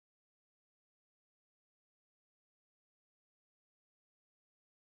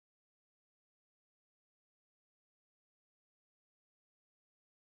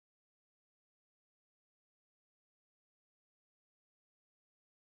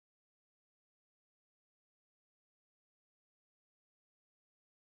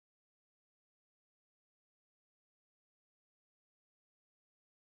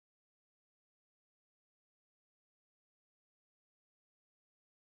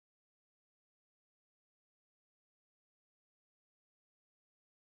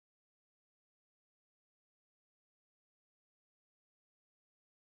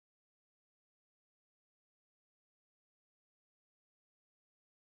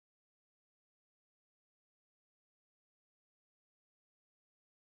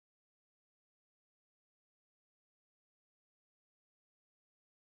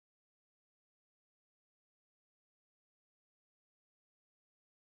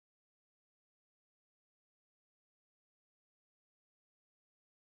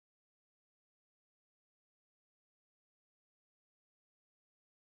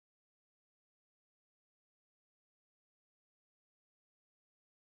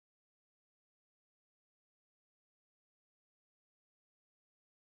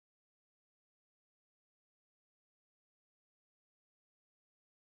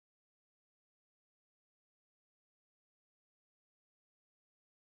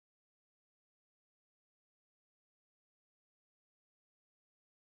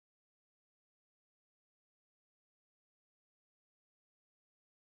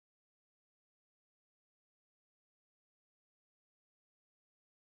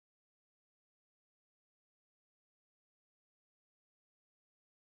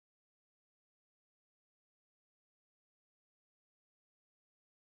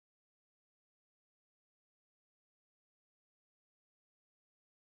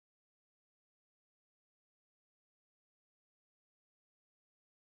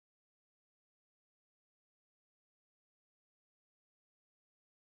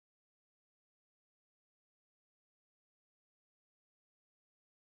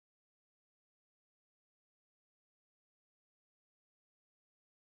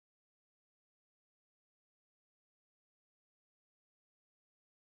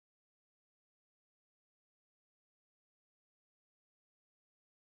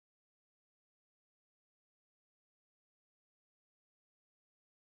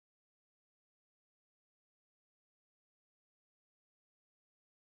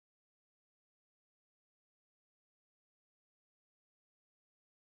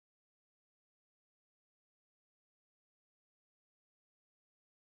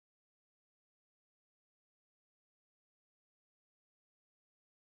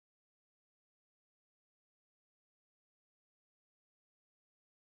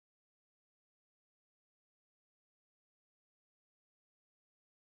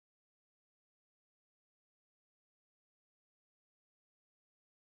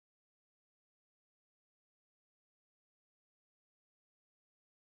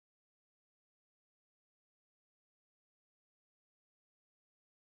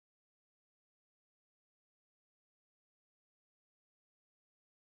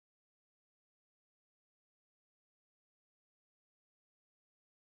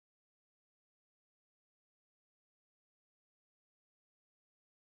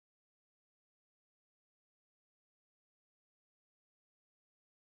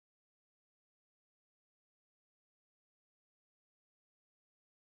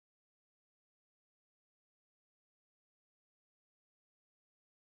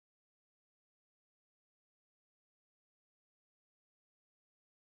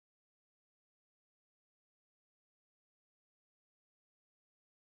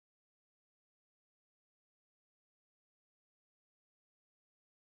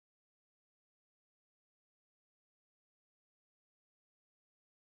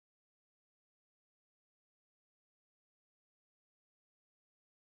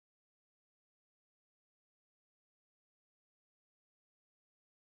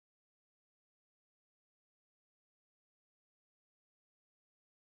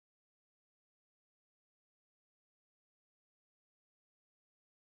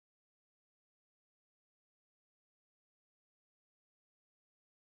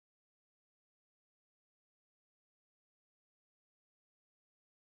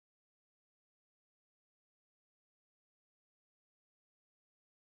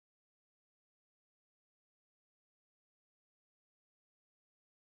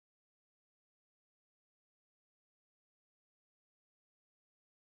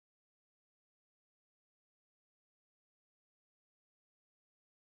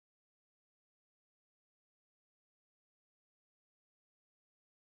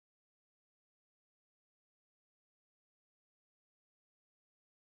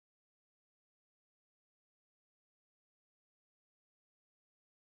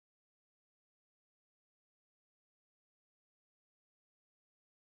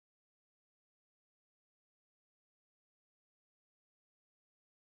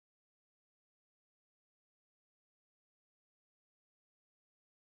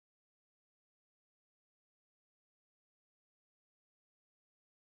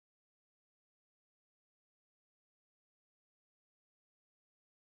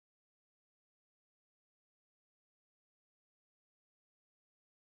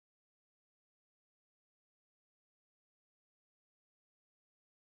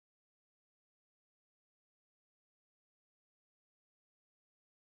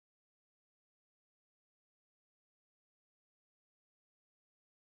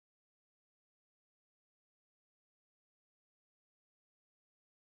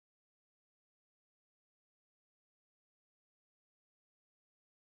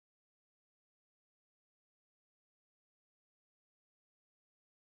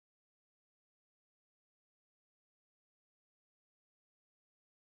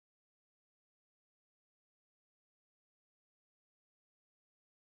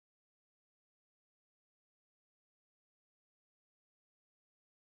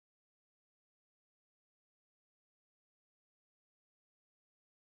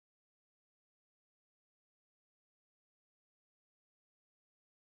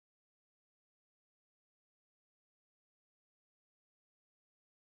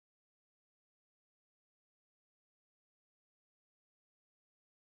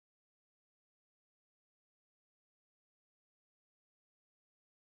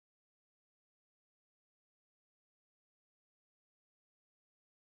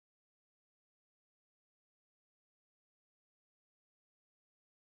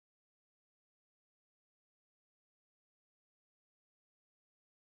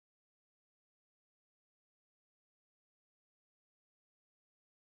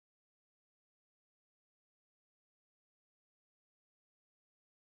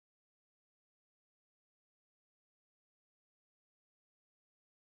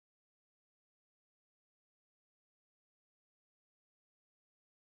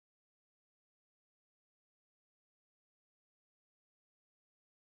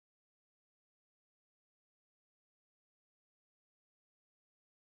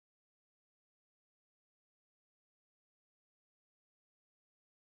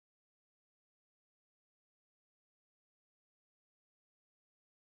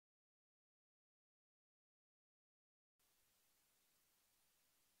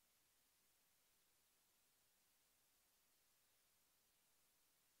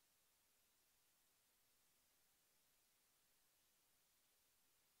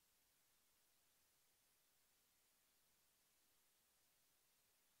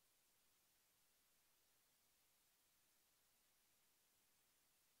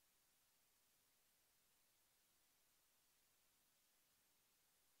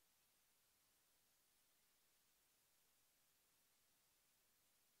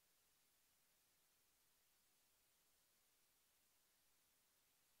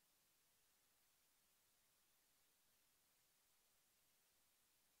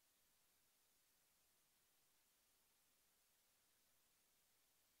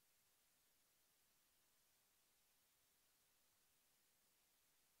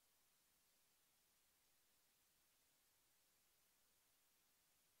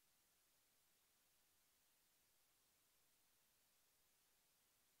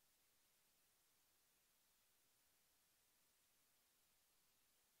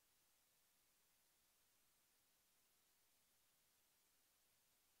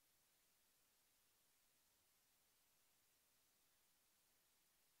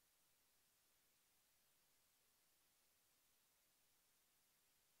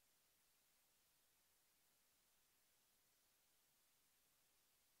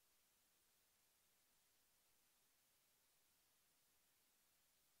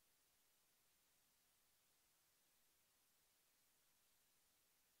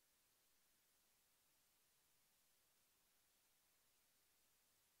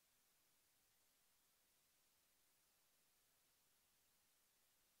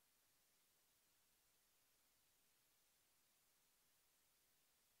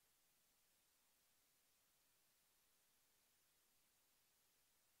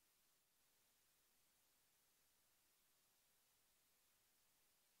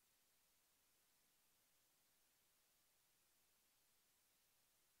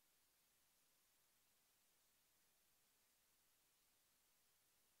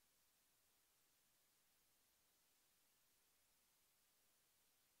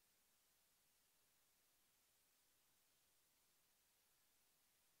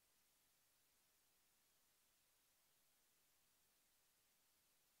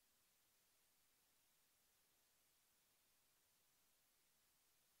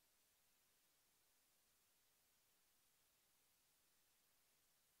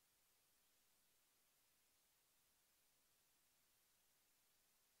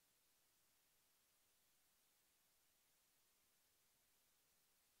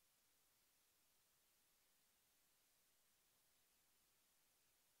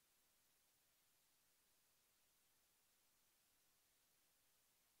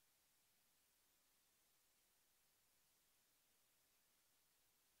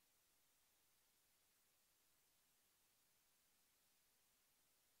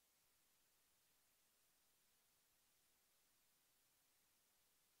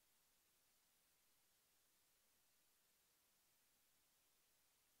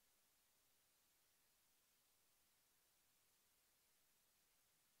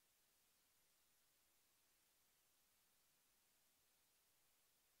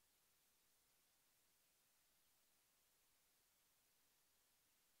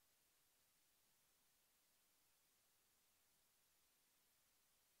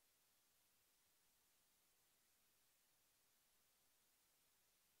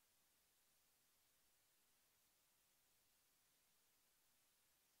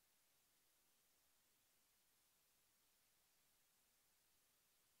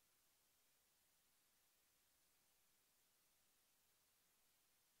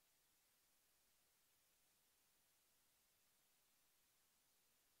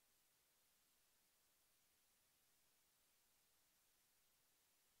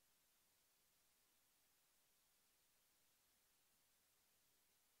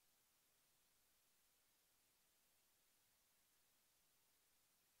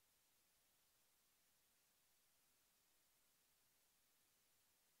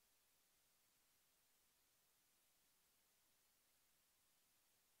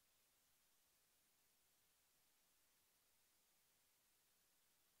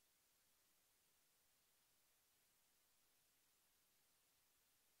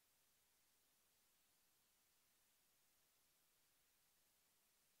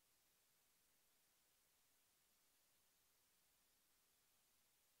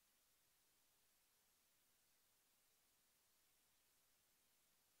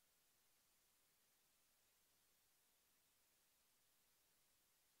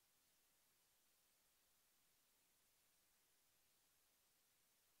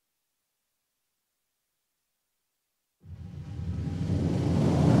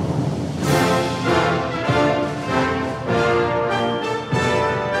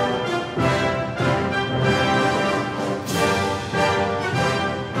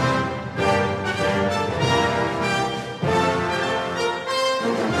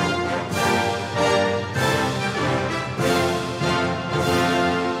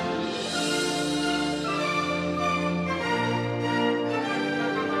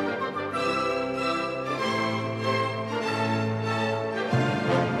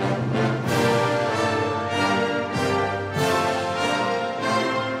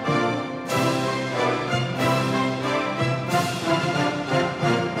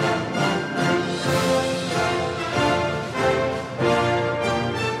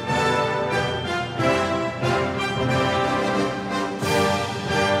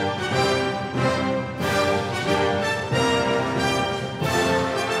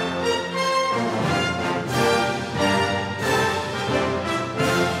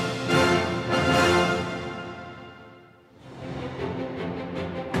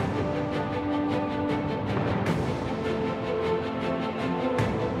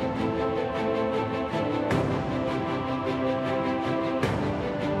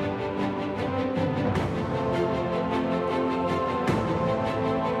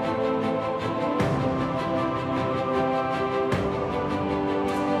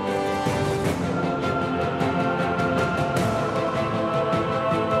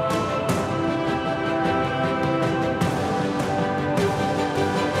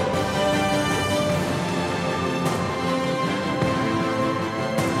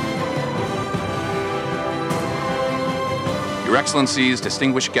Excellencies,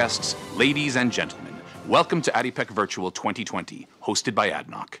 distinguished guests, ladies and gentlemen, welcome to ADIPEC Virtual 2020, hosted by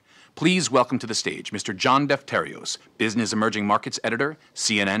ADNOC. Please welcome to the stage Mr. John Defterios, Business Emerging Markets Editor,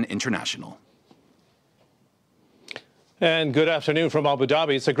 CNN International. And good afternoon from Abu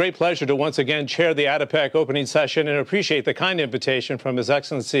Dhabi. It's a great pleasure to once again chair the ADIPEC opening session and appreciate the kind invitation from His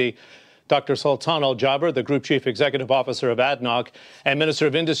Excellency Dr. Sultan Al Jaber, the Group Chief Executive Officer of ADNOC and Minister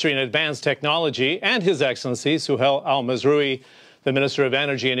of Industry and Advanced Technology, and His Excellency Suhail Al Mazroui, the Minister of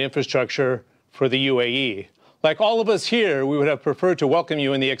Energy and Infrastructure for the UAE. Like all of us here, we would have preferred to welcome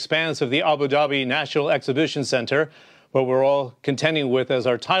you in the expanse of the Abu Dhabi National Exhibition Center, what we're all contending with, as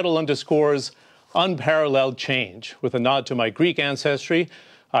our title underscores, unparalleled change. With a nod to my Greek ancestry,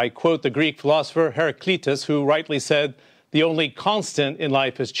 I quote the Greek philosopher Heraclitus, who rightly said, "The only constant in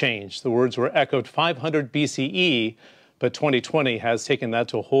life is change." The words were echoed 500 BCE, but 2020 has taken that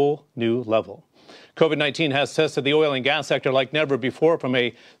to a whole new level. COVID-19 has tested the oil and gas sector like never before, from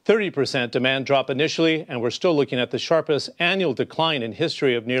a 30% demand drop initially, and we're still looking at the sharpest annual decline in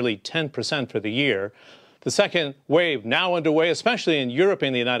history of nearly 10% for the year. The second wave, now underway, especially in Europe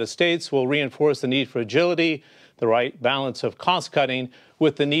and the United States, will reinforce the need for agility, the right balance of cost-cutting,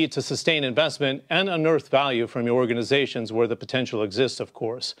 with the need to sustain investment and unearth value from your organizations where the potential exists, of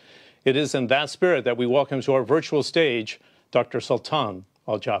course. It is in that spirit that we welcome to our virtual stage Dr. Sultan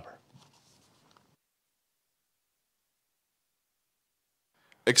Al Jaber.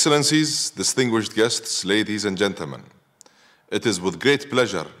 Excellencies, distinguished guests, ladies and gentlemen, it is with great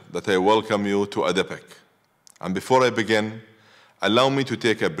pleasure that I welcome you to ADIPEC. And before I begin, allow me to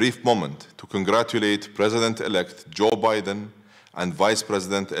take a brief moment to congratulate President-elect Joe Biden and Vice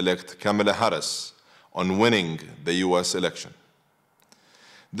President-elect Kamala Harris on winning the U.S. election.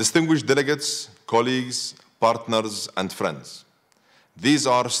 Distinguished delegates, colleagues, partners, and friends, these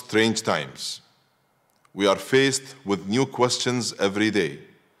are strange times. We are faced with new questions every day,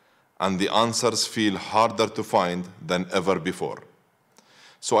 and the answers feel harder to find than ever before.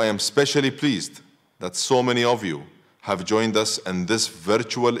 So I am especially pleased that so many of you have joined us in this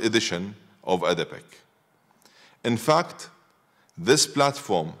virtual edition of ADIPEC. In fact, this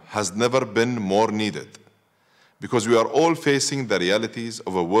platform has never been more needed because we are all facing the realities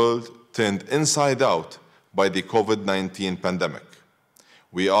of a world turned inside out by the COVID-19 pandemic.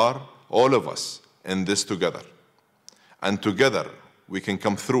 We are, all of us, in this together. And together, we can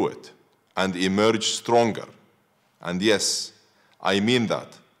come through it and emerge stronger. And yes, I mean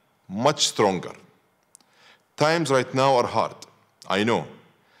that, much stronger. Times right now are hard, I know,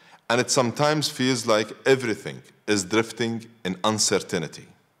 and it sometimes feels like everything is drifting in uncertainty.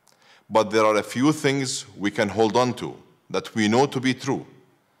 But there are a few things we can hold on to that we know to be true.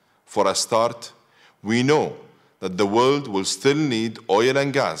 For a start, we know that the world will still need oil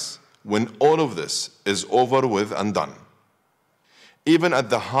and gas when all of this is over with and done. Even at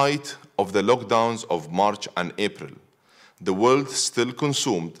the height of the lockdowns of March and April, the world still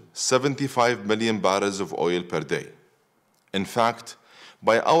consumed 75 million barrels of oil per day. In fact,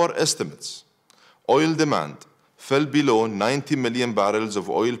 by our estimates, oil demand fell below 90 million barrels of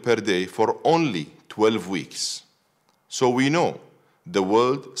oil per day for only 12 weeks. So we know the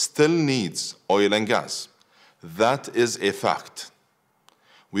world still needs oil and gas. That is a fact.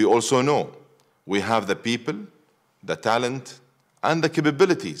 We also know we have the people, the talent, and the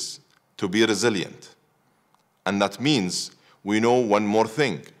capabilities to be resilient. And that means we know one more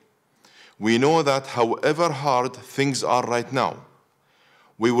thing. We know that however hard things are right now,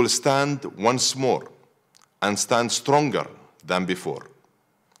 we will stand once more and stand stronger than before.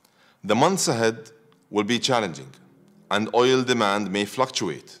 The months ahead will be challenging, and oil demand may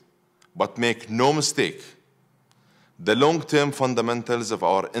fluctuate. But make no mistake, the long-term fundamentals of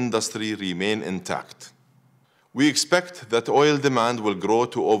our industry remain intact. We expect that oil demand will grow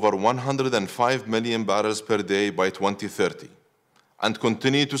to over 105 million barrels per day by 2030 and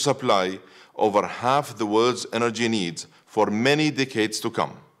continue to supply over half the world's energy needs for many decades to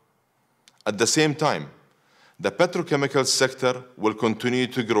come. At the same time, the petrochemical sector will continue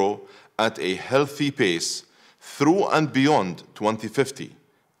to grow at a healthy pace through and beyond 2050,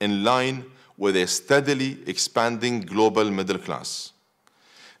 in line with a steadily expanding global middle class.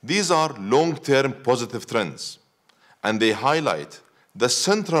 These are long-term positive trends, and they highlight the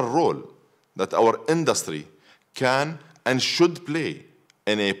central role that our industry can and should play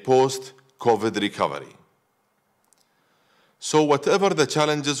in a post-COVID recovery. So whatever the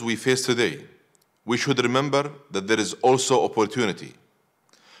challenges we face today, we should remember that there is also opportunity.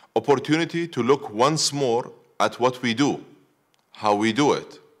 Opportunity to look once more at what we do, how we do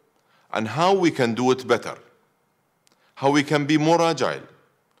it, and how we can do it better. How we can be more agile,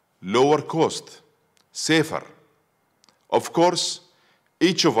 lower cost, safer, Of course,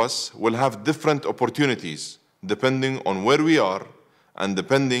 each of us will have different opportunities depending on where we are and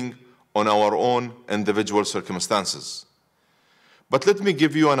depending on our own individual circumstances. But let me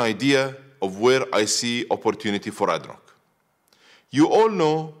give you an idea of where I see opportunity for ADNOC. You all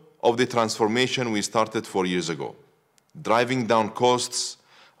know of the transformation we started 4 years ago, driving down costs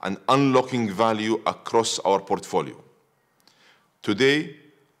and unlocking value across our portfolio. Today,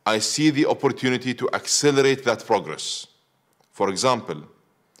 I see the opportunity to accelerate that progress. For example,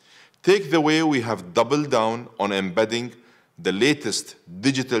 take the way we have doubled down on embedding the latest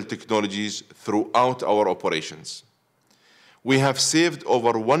digital technologies throughout our operations. We have saved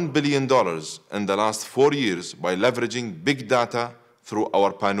over $1 billion in the last 4 years by leveraging big data through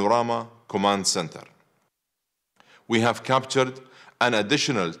our Panorama Command Center. We have captured an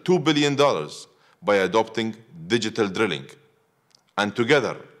additional $2 billion by adopting digital drilling. And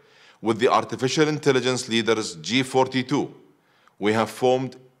together with the artificial intelligence leaders G42, we have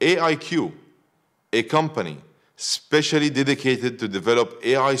formed AIQ, a company specially dedicated to develop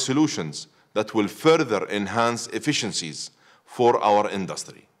AI solutions that will further enhance efficiencies for our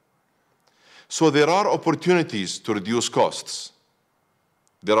industry. So there are opportunities to reduce costs.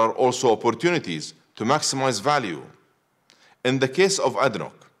 There are also opportunities to maximize value. In the case of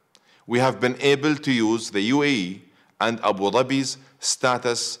ADNOC, we have been able to use the UAE and Abu Dhabi's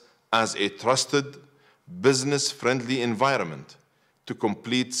status as a trusted, business-friendly environment to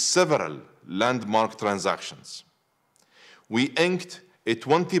complete several landmark transactions. We inked a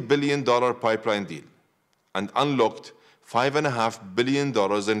 $20 billion pipeline deal and unlocked $5.5 billion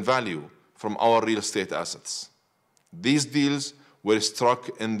in value from our real estate assets. These deals were struck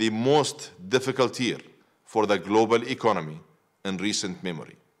in the most difficult year for the global economy in recent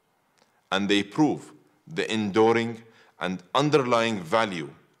memory, and they prove the enduring and underlying value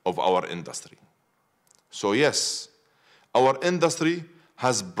of our industry. So yes, our industry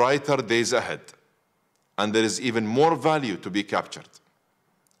has brighter days ahead, and there is even more value to be captured.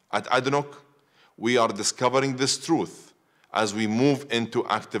 At ADNOC, we are discovering this truth as we move into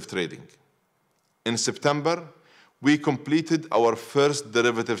active trading. In September, we completed our first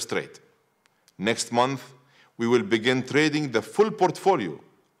derivatives trade. Next month, we will begin trading the full portfolio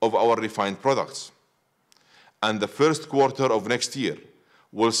of our refined products. And the first quarter of next year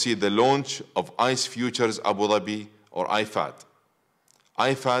will see the launch of ICE Futures Abu Dhabi, or IFAD.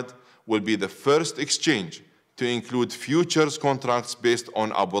 IFAD will be the first exchange to include futures contracts based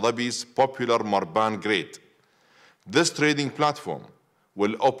on Abu Dhabi's popular Marban grade. This trading platform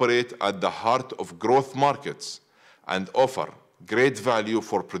will operate at the heart of growth markets and offer great value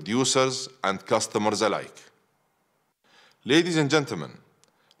for producers and customers alike. Ladies and gentlemen,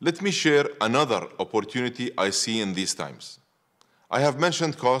 let me share another opportunity I see in these times. I have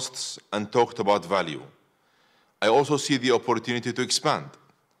mentioned costs and talked about value. I also see the opportunity to expand.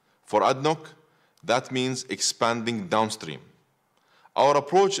 For ADNOC, that means expanding downstream. Our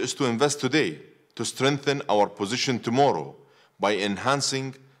approach is to invest today to strengthen our position tomorrow by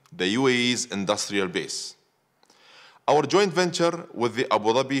enhancing the UAE's industrial base. Our joint venture with the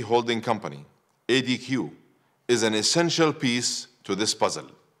Abu Dhabi holding company, ADQ, is an essential piece to this puzzle.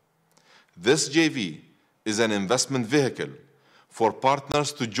 This JV is an investment vehicle for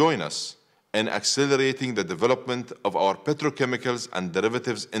partners to join us in accelerating the development of our petrochemicals and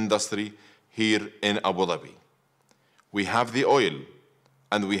derivatives industry here in Abu Dhabi. We have the oil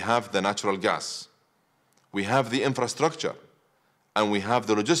and we have the natural gas. We have the infrastructure and we have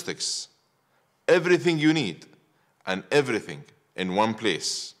the logistics. Everything you need and everything in one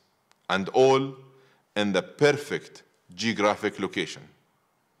place, and all in the perfect geographic location.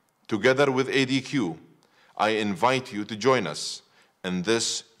 Together with ADQ, I invite you to join us in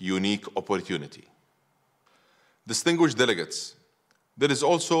this unique opportunity. Distinguished delegates, there is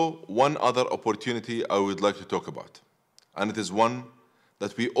also one other opportunity I would like to talk about, and it is one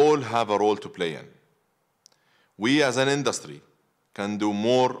that we all have a role to play in. We as an industry can do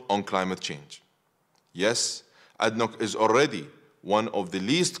more on climate change. Yes, ADNOC is already one of the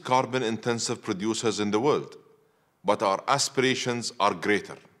least carbon-intensive producers in the world, but our aspirations are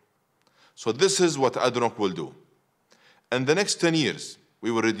greater. So this is what ADNOC will do. In the next 10 years, we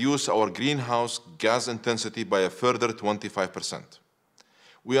will reduce our greenhouse gas intensity by a further 25%.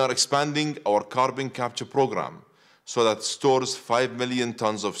 We are expanding our carbon capture program so that it stores 5 million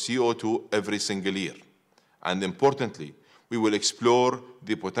tons of CO2 every single year. And importantly, we will explore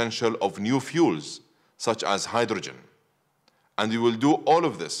the potential of new fuels, such as hydrogen. And we will do all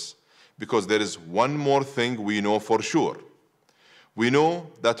of this because there is one more thing we know for sure. We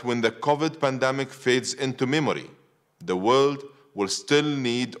know that when the COVID pandemic fades into memory, the world will still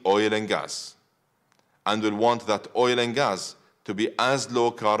need oil and gas. and will want that oil and gas to be as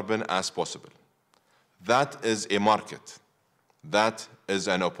low carbon as possible. That is a market. That is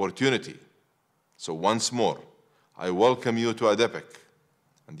an opportunity. So once more, I welcome you to ADIPEC.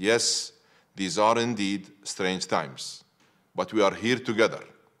 And yes, these are indeed strange times, but we are here together,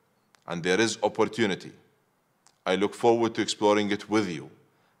 and there is opportunity. I look forward to exploring it with you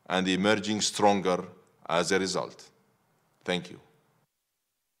and emerging stronger as a result. Thank you.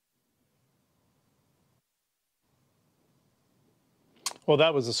 Well,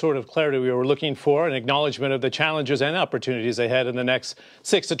 that was the sort of clarity we were looking for, an acknowledgement of the challenges and opportunities ahead in the next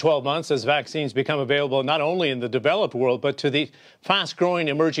 6 to 12 months as vaccines become available not only in the developed world, but to the fast-growing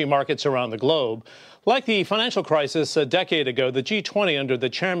emerging markets around the globe. Like the financial crisis a decade ago, the G20 under the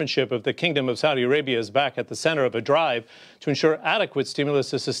chairmanship of the Kingdom of Saudi Arabia is back at the center of a drive to ensure adequate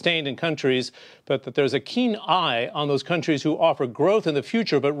stimulus is sustained in countries, but that there's a keen eye on those countries who offer growth in the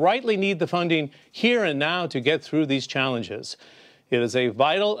future, but rightly need the funding here and now to get through these challenges. It is a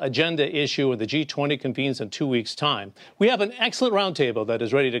vital agenda issue when the G20 convenes in 2 weeks' time. We have an excellent roundtable that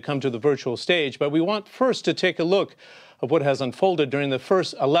is ready to come to the virtual stage, but we want first to take a look at what has unfolded during the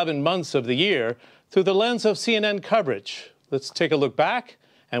first 11 months of the year through the lens of CNN coverage. Let's take a look back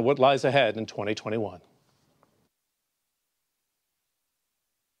and what lies ahead in 2021.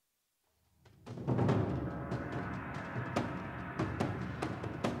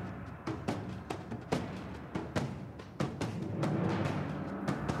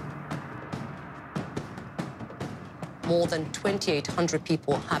 More than 2,800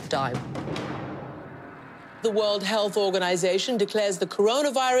 people have died. The World Health Organization declares the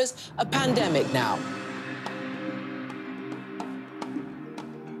coronavirus a pandemic now.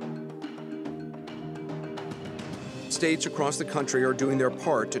 States across the country are doing their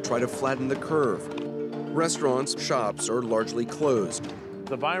part to try to flatten the curve. Restaurants, shops are largely closed.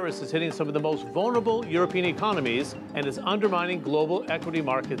 The virus is hitting some of the most vulnerable European economies and is undermining global equity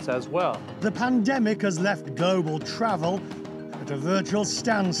markets as well. The pandemic has left global travel at a virtual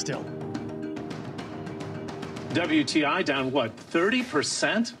standstill. WTI down, what,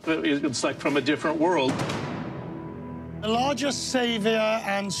 30%? It's like from a different world. The largest saviour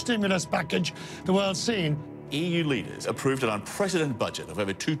and stimulus package the world's seen. EU leaders approved an unprecedented budget of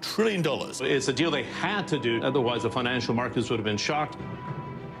over $2 trillion. It's a deal they had to do, otherwise the financial markets would have been shocked.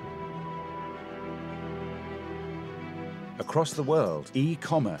 Across the world,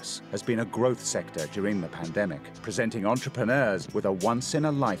 e-commerce has been a growth sector during the pandemic, presenting entrepreneurs with a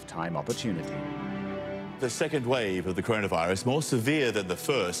once-in-a-lifetime opportunity. The second wave of the coronavirus, more severe than the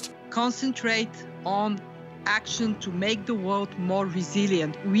first. Concentrate on action to make the world more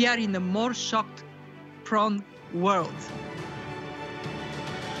resilient. We are in a more shock-prone world.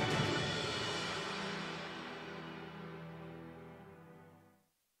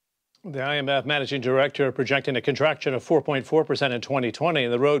 The IMF managing director projecting a contraction of 4.4% in 2020,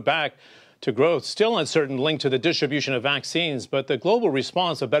 and the road back to growth still uncertain, linked to the distribution of vaccines. But the global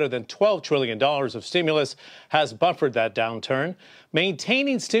response of better than $12 trillion of stimulus has buffered that downturn.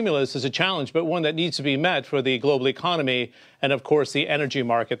 Maintaining stimulus is a challenge, but one that needs to be met for the global economy and, of course, the energy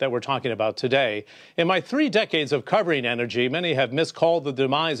market that we're talking about today. In my 3 decades of covering energy, many have miscalled the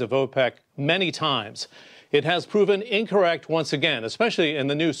demise of OPEC many times. It has proven incorrect once again, especially in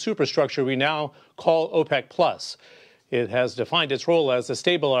the new superstructure we now call OPEC+. It has defined its role as a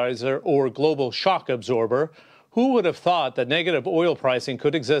stabilizer or global shock absorber. Who would have thought that negative oil pricing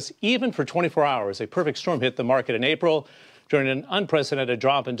could exist even for 24 hours? A perfect storm hit the market in April during an unprecedented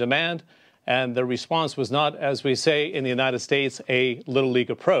drop in demand, and the response was not, as we say in the United States, a little league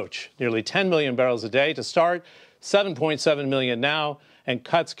approach. Nearly 10 million barrels a day to start, 7.7 million now, and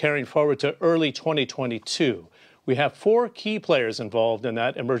cuts carrying forward to early 2022. We have 4 key players involved in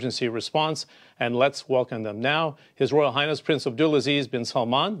that emergency response, and let's welcome them now. His Royal Highness Prince Abdulaziz bin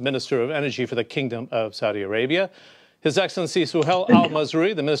Salman, Minister of Energy for the Kingdom of Saudi Arabia. His Excellency Suhail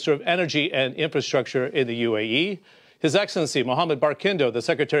Al-Mazroui, the Minister of Energy and Infrastructure in the UAE. His Excellency Mohammed Barkindo, the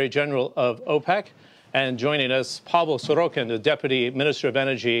Secretary General of OPEC. And joining us, Pavel Sorokin, the Deputy Minister of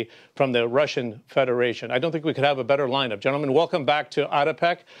Energy from the Russian Federation. I don't think we could have a better lineup. Gentlemen, welcome back to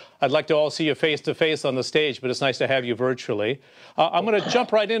ADIPEC. I'd like to all see you face-to-face on the stage, but it's nice to have you virtually. I'm going to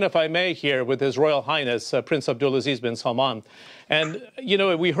jump right in, if I may, here with His Royal Highness, Prince Abdulaziz bin Salman. And, you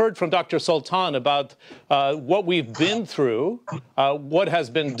know, we heard from Dr. Sultan about what we've been through, what has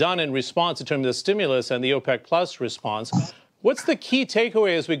been done in response in terms of the stimulus and the OPEC Plus response. What's the key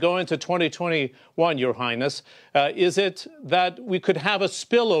takeaway as we go into 2021, Your Highness? Is it that we could have a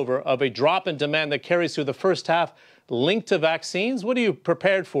spillover of a drop in demand that carries through the first half linked to vaccines? What are you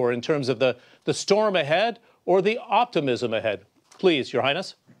prepared for in terms of the storm ahead or the optimism ahead? Please, Your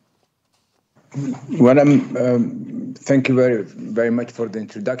Highness. Well, thank you very much for the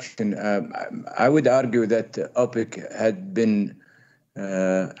introduction. I would argue that OPEC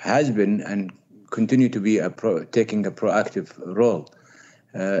has been and continue to be taking a proactive role.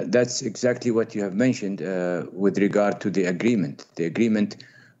 That's exactly what you have mentioned with regard to the agreement. The agreement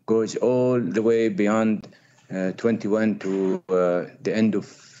goes all the way beyond 21 to the end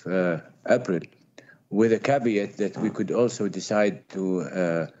of April, with a caveat that we could also decide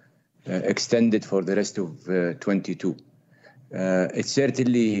to extend it for the rest of 22. It's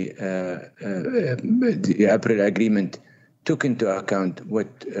certainly the April agreement took into account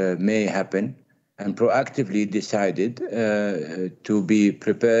what may happen and proactively decided to be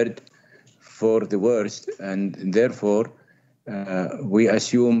prepared for the worst, and therefore we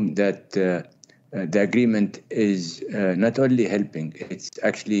assume that the agreement is not only helping,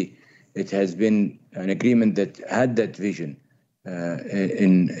 it has been an agreement that had that vision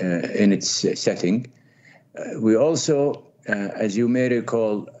in its setting. We also, as you may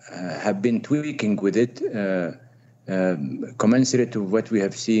recall, have been tweaking with it, commensurate to what we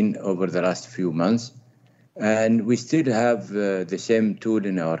have seen over the last few months. And we still have the same tool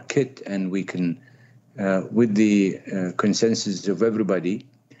in our kit, and we can, with the consensus of everybody,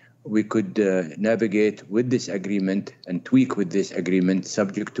 we could navigate with this agreement and tweak with this agreement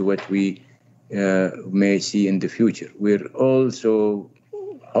subject to what we may see in the future. We're also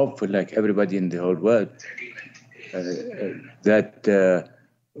hopeful, like everybody in the whole world, that a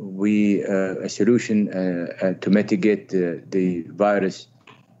solution to mitigate the virus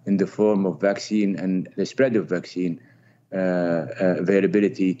in the form of vaccine and the spread of vaccine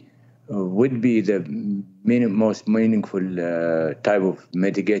availability would be the most meaningful type of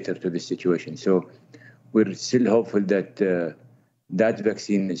mitigator to the situation. So we're still hopeful that that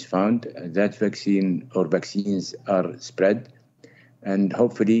vaccine is found, that vaccine or vaccines are spread, and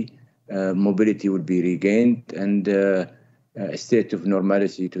hopefully mobility will be regained, and a state of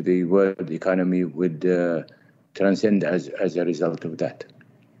normalcy to the world economy would transcend as a result of that.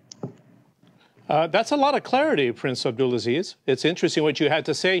 That's a lot of clarity, Prince Abdulaziz. It's interesting what you had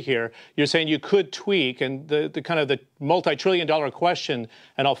to say here. You're saying you could tweak, and the kind of the multi-trillion-dollar question,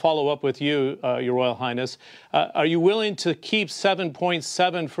 and I'll follow up with you, Your Royal Highness. Are you willing to keep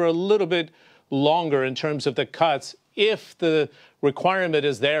 7.7 for a little bit longer in terms of the cuts if the requirement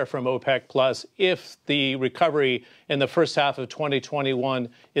is there from OPEC Plus, if the recovery in the first half of 2021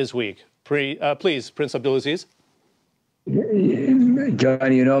 is weak? Please, Prince Abdulaziz.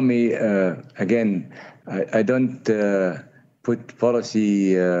 John, you know me, again, I don't put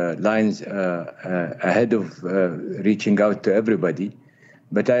policy lines ahead of reaching out to everybody,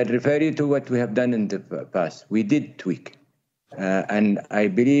 but I refer you to what we have done in the past. We did tweak. And I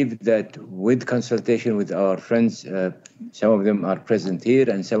believe that with consultation with our friends, some of them are present here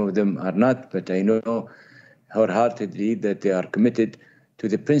and some of them are not, but I know wholeheartedly that they are committed to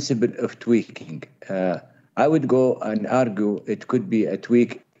the principle of tweaking. I would go and argue it could be a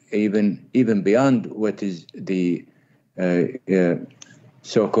tweak even beyond what is the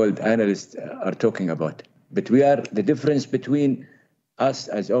so-called analysts are talking about. But the difference between us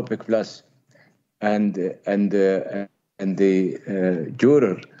as OPEC Plus and the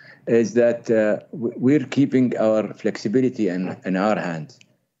juror is that we're keeping our flexibility in our hands,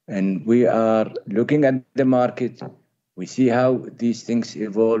 and we are looking at the market. We see how these things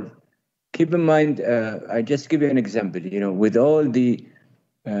evolve. Keep in mind, I just give you an example. You know, with all the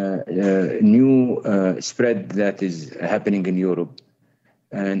new spread that is happening in Europe,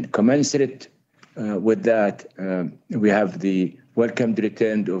 and commensurate with that, we have the welcomed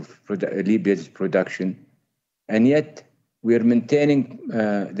return of Libya's production, and yet we are maintaining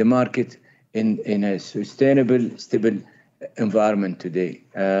the market in a sustainable, stable environment today.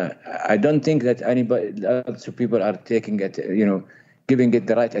 I don't think that lots of people are taking it, giving it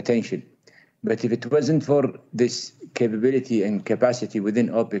the right attention. But if it wasn't for this capability and capacity within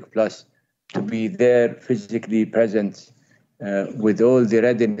OPEC Plus to be there physically present with all the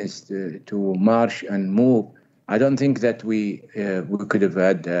readiness to march and move, I don't think that we could have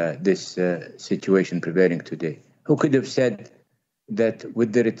had this situation prevailing today. Who could have said that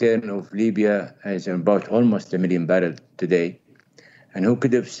with the return of Libya as about almost 1 million barrels today, and who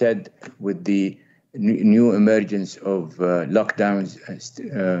could have said with the new emergence of lockdowns,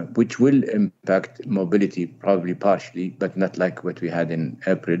 which will impact mobility probably partially, but not like what we had in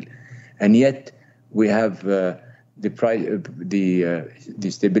April, and yet we have the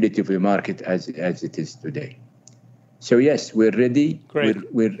stability of the market as it is today. So yes, we're ready. Great.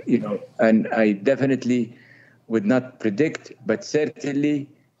 We're and I definitely would not predict, but certainly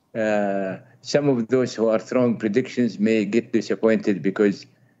some of those who are throwing predictions may get disappointed because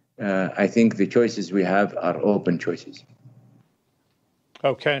I think the choices we have are open choices.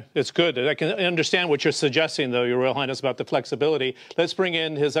 Okay, it's good. I can understand what you're suggesting, though, Your Royal Highness, about the flexibility. Let's bring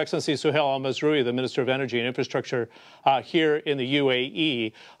in His Excellency Suhail Al-Mazrouei, the Minister of Energy and Infrastructure here in the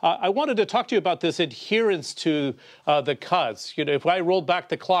UAE. I wanted to talk to you about this adherence to the cuts. You know, if I rolled back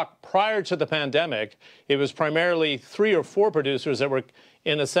the clock prior to the pandemic, it was primarily 3 or 4 producers that were,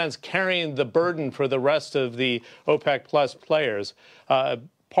 in a sense, carrying the burden for the rest of the OPEC Plus players.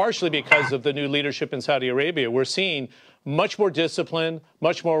 Partially because of the new leadership in Saudi Arabia, we're seeing much more discipline,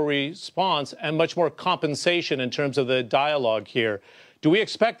 much more response, and much more compensation in terms of the dialogue here. Do we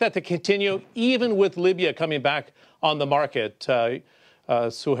expect that to continue even with Libya coming back on the market?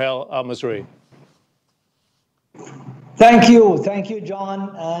 Suhail Al-Mazrouei. Thank you,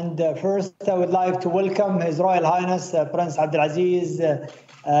 John. And first, I would like to welcome His Royal Highness Prince Abdulaziz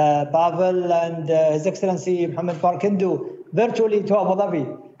Pavel and His Excellency Mohammed Barkindo virtually to Abu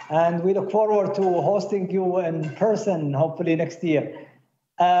Dhabi. And we look forward to hosting you in person, hopefully next year.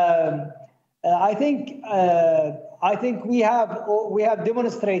 I think we have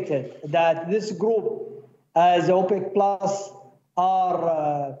demonstrated that this group, as OPEC Plus,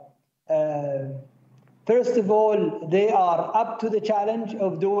 are first of all, they are up to the challenge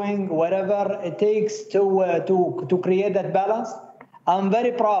of doing whatever it takes to create that balance. I'm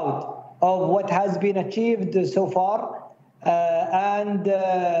very proud of what has been achieved so far. And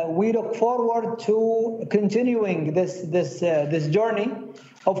we look forward to continuing this journey.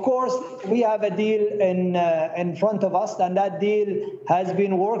 Of course, we have a deal in front of us, and that deal has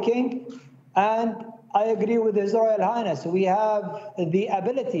been working. And I agree with His Royal Highness. We have the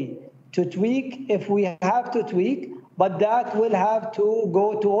ability to tweak if we have to tweak, but that will have to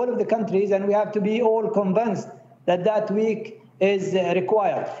go to all of the countries, and we have to be all convinced that that tweak is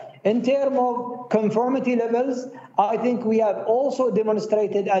required. In terms of conformity levels, I think we have also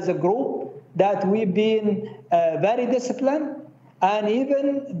demonstrated as a group that we've been very disciplined, and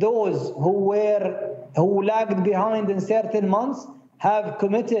even those who lagged behind in certain months have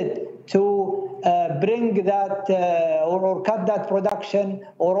committed to bring that or cut that production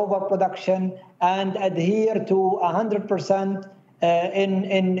or overproduction and adhere to 100%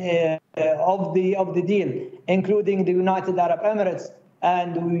 of the deal, including the United Arab Emirates.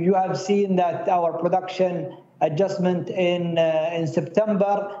 And you have seen that our production adjustment in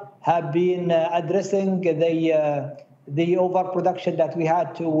September have been addressing the overproduction that we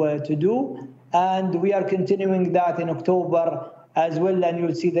had to do, and we are continuing that in October as well, and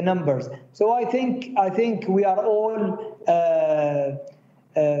you'll see the numbers. So I think we are all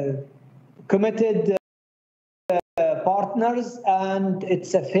committed partners, and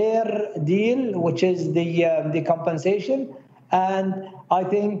it's a fair deal, which is the compensation. And I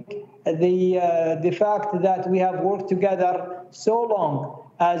think the fact that we have worked together so long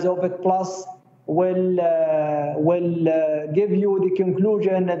as OPEC Plus will give you the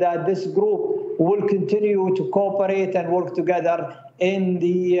conclusion that this group will continue to cooperate and work together in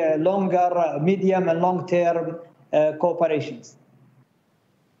the longer, medium and long-term cooperations.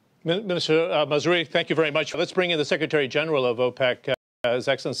 Minister Mazrouei, thank you very much. Let's bring in the Secretary General of OPEC, His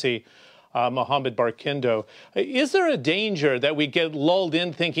Excellency Mohammed Barkindo. Is there a danger that we get lulled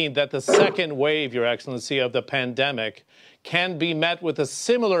in thinking that the second wave, Your Excellency, of the pandemic can be met with a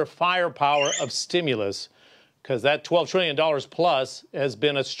similar firepower of stimulus? Because that $12 trillion plus has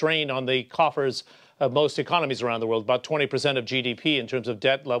been a strain on the coffers of most economies around the world, about 20% of GDP in terms of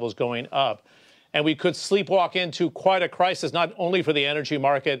debt levels going up. And we could sleepwalk into quite a crisis, not only for the energy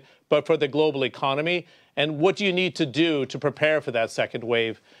market, but for the global economy. And what do you need to do to prepare for that second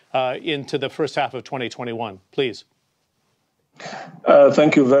wave into the first half of 2021? Please.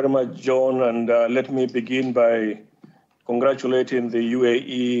 Thank you very much, John. And let me begin by congratulating the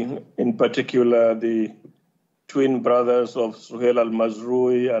UAE, in particular the twin brothers of Suhail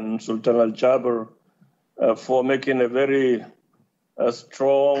Al-Mazrouei and Sultan Al Jaber, for making a very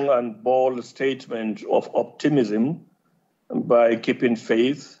strong and bold statement of optimism by keeping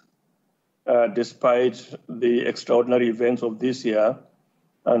faith despite the extraordinary events of this year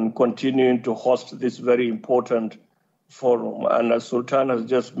and continuing to host this very important forum. And as Sultan has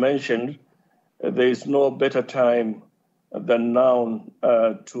just mentioned, there is no better time than now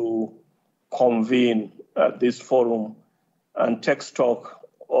to convene this forum and take stock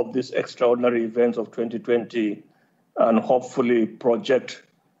of these extraordinary events of 2020 and hopefully project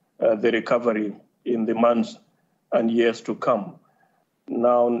the recovery in the months and years to come.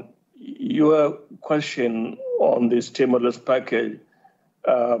 Now, your question on the stimulus package,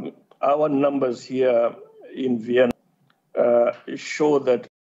 our numbers here in Vienna show that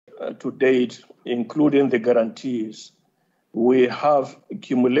to date, including the guarantees, we have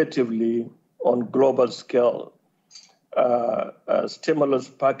cumulatively on global scale stimulus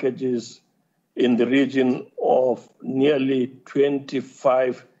packages in the region of nearly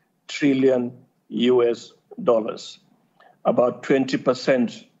 25 trillion US dollars, about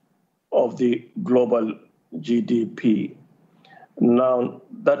 20% of the global GDP. Now,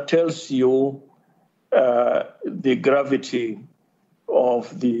 that tells you the gravity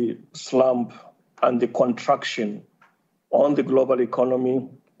of the slump and the contraction on the global economy,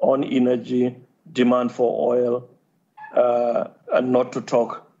 on energy, demand for oil, and not to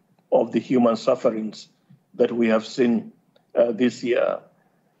talk of the human sufferings that we have seen this year.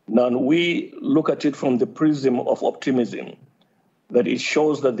 Now, we look at it from the prism of optimism, that it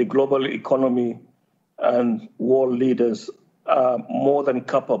shows that the global economy and world leaders are more than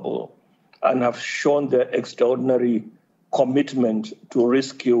capable and have shown their extraordinary commitment to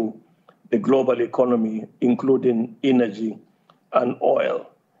rescue the global economy, including energy and oil,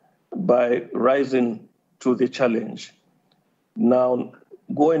 by rising to the challenge. Now,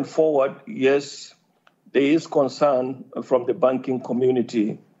 going forward, yes, there is concern from the banking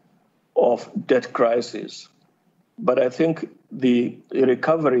community of debt crisis. But I think the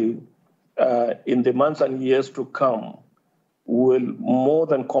recovery in the months and years to come will more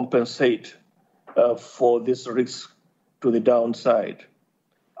than compensate for this risk to the downside.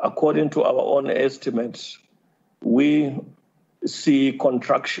 According to our own estimates, we see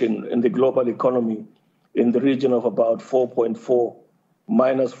contraction in the global economy in the region of about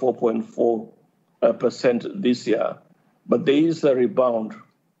minus 4.4% this year. But there is a rebound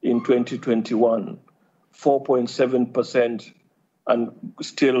in 2021, 4.7%, and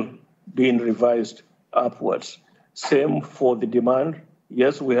still being revised upwards. Same for the demand.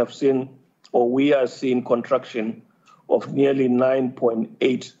 Yes, we have seen, or we are seeing contraction of nearly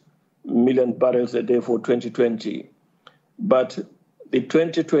 9.8 million barrels a day for 2020. But the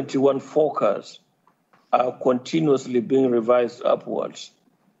 2021 forecasts are continuously being revised upwards,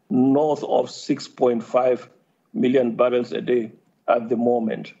 north of 6.5 million barrels a day at the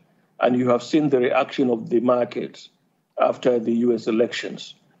moment. And you have seen the reaction of the markets after the US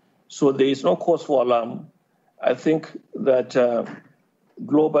elections. So there is no cause for alarm. I think that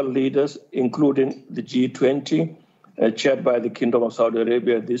global leaders, including the G20, chaired by the Kingdom of Saudi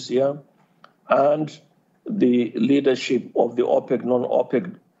Arabia this year, and the leadership of the OPEC,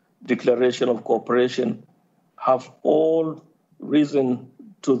 non-OPEC Declaration of Cooperation, have all risen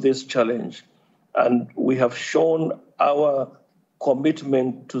to this challenge. And we have shown our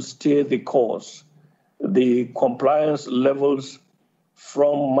commitment to steer the course. The compliance levels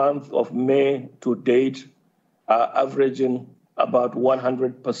from month of May to date are averaging about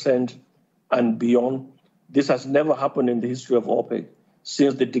 100% and beyond. This has never happened in the history of OPEC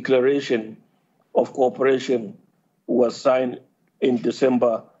since the Declaration of Cooperation was signed in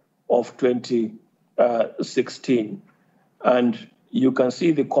December of 2016. And you can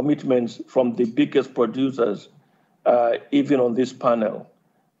see the commitments from the biggest producers, even on this panel,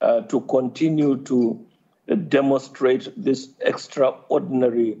 to continue to demonstrate this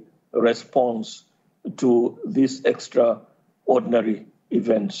extraordinary response to these extraordinary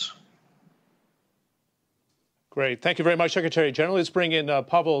events. Great. Thank you very much, Secretary General. Let's bring in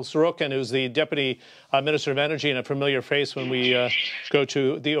Pavel Sorokin, who's the Deputy Minister of Energy and a familiar face when we go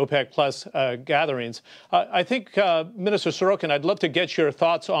to the OPEC Plus gatherings. I think, Minister Sorokin, I'd love to get your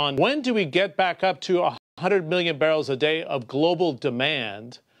thoughts on when do we get back up to 100 million barrels a day of global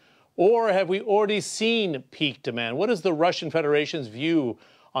demand, or have we already seen peak demand? What is the Russian Federation's view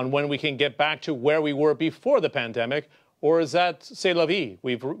on when we can get back to where we were before the pandemic, or is that c'est la vie?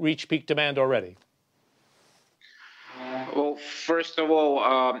 We've reached peak demand already. Well, first of all,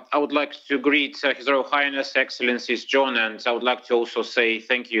 I would like to greet His Royal Highness, Excellencies John, and I would like to also say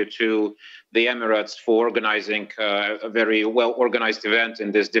thank you to the Emirates for organizing a very well-organized event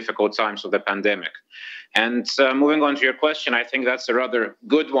in these difficult times of the pandemic. And moving on to your question, I think that's a rather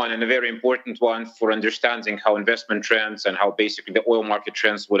good one and a very important one for understanding how investment trends and how basically the oil market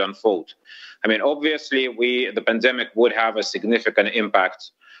trends would unfold. I mean, obviously, the pandemic would have a significant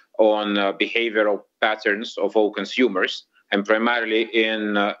impact on behavioral patterns of all consumers, and primarily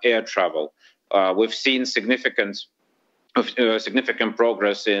in air travel. We've seen significant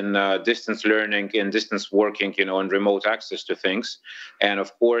progress in distance learning, in distance working, and remote access to things. And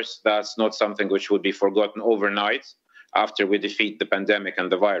of course, that's not something which would be forgotten overnight after we defeat the pandemic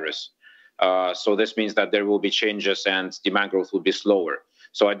and the virus. So this means that there will be changes and demand growth will be slower.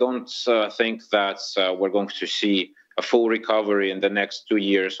 So I don't think that we're going to see a full recovery in the next 2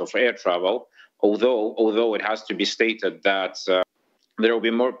 years of air travel, although it has to be stated that there will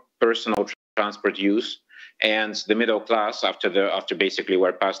be more personal transport use And the middle class, after basically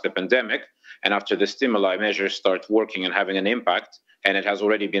we're past the pandemic, and after the stimuli measures start working and having an impact, and it has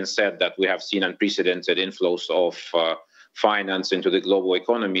already been said that we have seen unprecedented inflows of finance into the global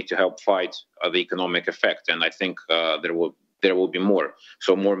economy to help fight the economic effect. And I think there will be more.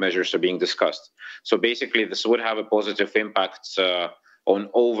 So more measures are being discussed. So basically, this would have a positive impact on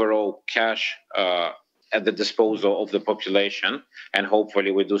overall cash at the disposal of the population, and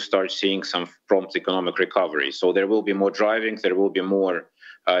hopefully we do start seeing some prompt economic recovery. So there will be more driving, there will be more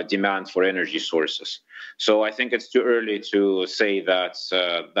demand for energy sources. So I think it's too early to say that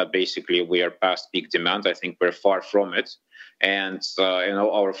that basically we are past peak demand. I think we're far from it. And in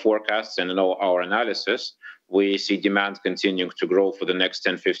our forecasts and in our analysis, we see demand continuing to grow for the next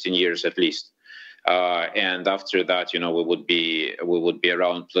 10, 15 years at least. And after that, we would be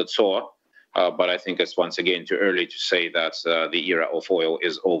around plateau. But I think it's once again too early to say that the era of oil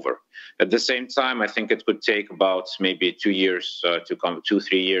is over. At the same time, I think it could take about maybe 2 years to come,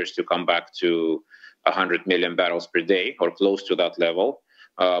 2-3 years to come back to 100 million barrels per day or close to that level.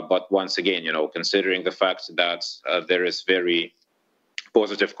 But once again, considering the fact that there is very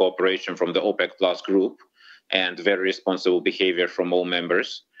positive cooperation from the OPEC Plus group and very responsible behavior from all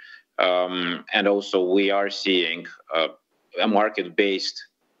members, and also we are seeing a market-based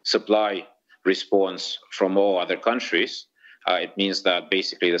supply response from all other countries, it means that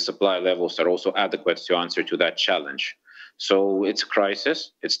basically the supply levels are also adequate to answer to that challenge. So it's a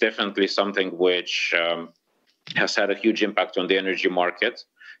crisis. It's definitely something which has had a huge impact on the energy market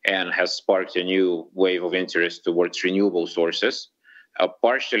and has sparked a new wave of interest towards renewable sources,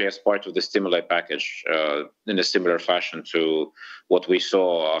 partially as part of the stimuli package in a similar fashion to what we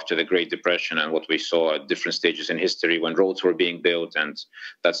saw after the Great Depression and what we saw at different stages in history when roads were being built, and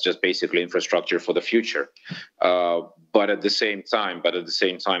that's just basically infrastructure for the future. But at the same time,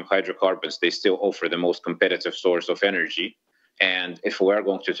 hydrocarbons, they still offer the most competitive source of energy. And if we are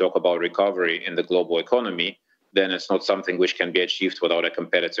going to talk about recovery in the global economy, then it's not something which can be achieved without a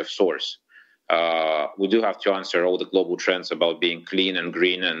competitive source. We do have to answer all the global trends about being clean and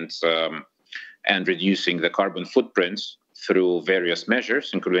green and reducing the carbon footprints through various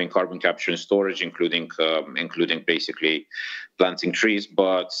measures, including carbon capture and storage, including basically planting trees.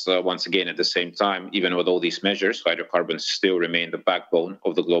 But once again, at the same time, even with all these measures, hydrocarbons still remain the backbone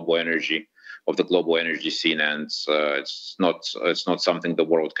of the global energy scene, and it's not something the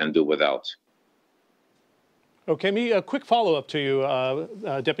world can do without. Okay, a quick follow-up to you,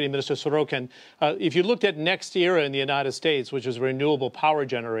 Deputy Minister Sorokin. If you looked at next era in the United States, which is a renewable power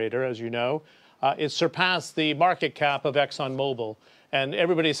generator, as you know, it surpassed the market cap of ExxonMobil. And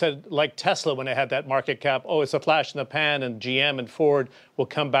everybody said, like Tesla when they had that market cap, oh, it's a flash in the pan, and GM and Ford will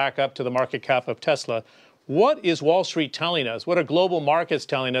come back up to the market cap of Tesla. What is Wall Street telling us? What are global markets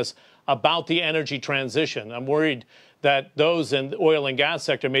telling us about the energy transition? I'm worried that those in the oil and gas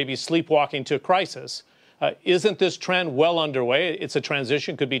sector may be sleepwalking to a crisis. Isn't this trend well underway? It's a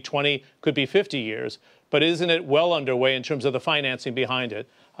transition, could be 20, could be 50 years, but isn't it well underway in terms of the financing behind it?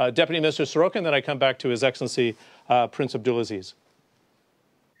 Deputy Minister Sorokin, then I come back to His Excellency Prince Abdulaziz.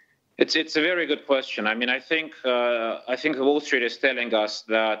 It's a very good question. I mean, I think Wall Street is telling us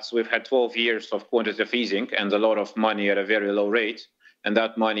that we've had 12 years of quantitative easing and a lot of money at a very low rate, and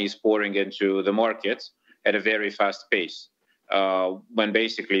that money is pouring into the market at a very fast pace. When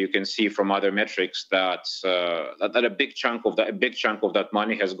basically you can see from other metrics that a big chunk of that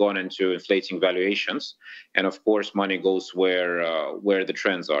money has gone into inflating valuations, and of course money goes where the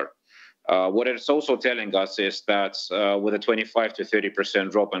trends are. What it's also telling us is that with a 25 to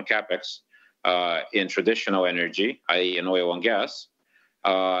 30% drop on capex in traditional energy, i.e. in oil and gas,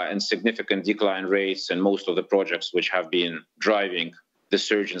 and significant decline rates in most of the projects which have been driving the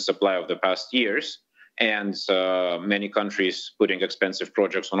surge in supply of the past years, and many countries putting expensive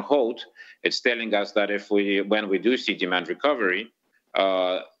projects on hold, it's telling us that when we do see demand recovery,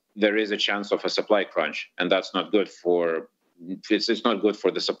 there is a chance of a supply crunch, and that's not good for. It's not good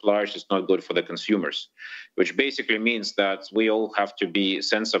for the suppliers. It's not good for the consumers, which basically means that we all have to be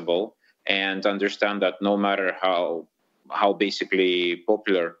sensible and understand that no matter how basically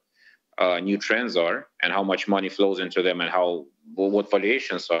popular new trends are and how much money flows into them and what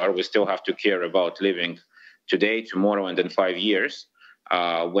valuations are, we still have to care about living today, tomorrow, and in 5 years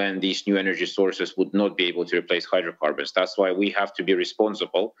when these new energy sources would not be able to replace hydrocarbons. That's why we have to be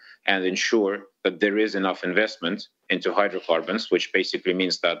responsible and ensure that there is enough investment into hydrocarbons, which basically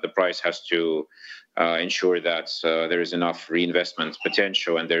means that the price has to ensure that there is enough reinvestment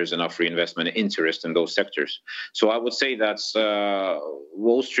potential and there is enough reinvestment interest in those sectors. So I would say that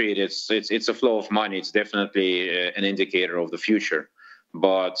Wall Street, it's a flow of money. It's definitely an indicator of the future,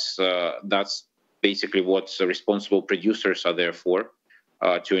 but that's basically what responsible producers are there for,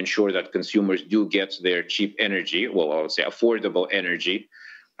 to ensure that consumers do get their cheap energy, well, I would say affordable energy,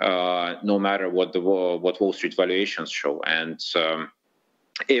 no matter what Wall Street valuations show. And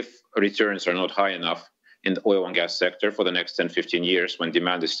if returns are not high enough in the oil and gas sector for the next 10, 15 years, when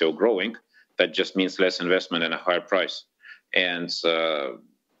demand is still growing, that just means less investment and a higher price. And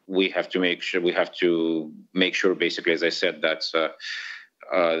we have to make sure, basically, as I said, that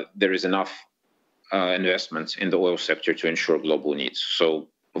there is enough investment in the oil sector to ensure global needs. So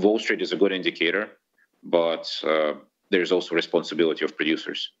Wall Street is a good indicator, but there's also responsibility of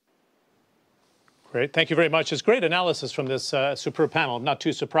producers. Great. Thank you very much. It's great analysis from this superb panel. I'm not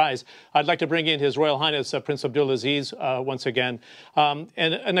too surprised. I'd like to bring in His Royal Highness Prince Abdulaziz once again.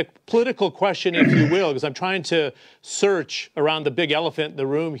 And a political question, if you will, because I'm trying to search around the big elephant in the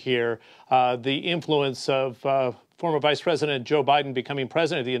room here, the influence of former Vice President Joe Biden becoming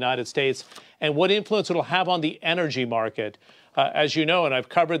president of the United States and what influence it'll have on the energy market. As you know, and I've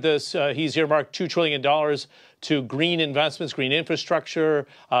covered this, he's earmarked $2 trillion to green investments, green infrastructure,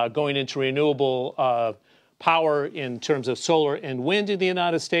 going into renewable power in terms of solar and wind in the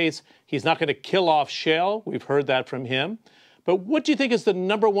United States. He's not going to kill off shale. We've heard that from him. But what do you think is the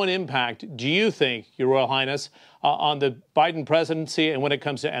 #1 impact, do you think, Your Royal Highness, on the Biden presidency and when it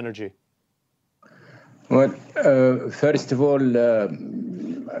comes to energy? Well, first of all, I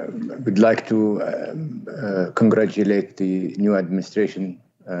would like to congratulate the new administration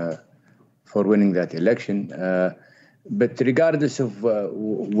for winning that election. But regardless of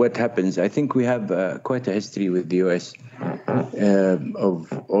what happens, I think we have quite a history with the U.S.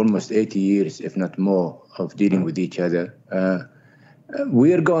 Of almost 80 years, if not more, of dealing with each other.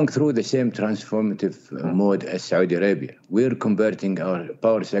 We are going through the same transformative mode as Saudi Arabia. We're converting our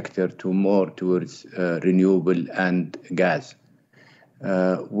power sector to more towards renewable and gas.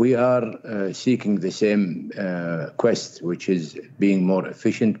 We are seeking the same quest, which is being more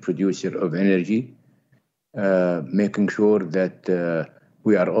efficient producer of energy, making sure that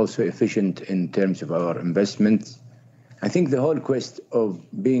we are also efficient in terms of our investments. I think the whole quest of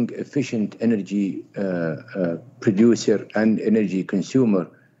being efficient energy producer and energy consumer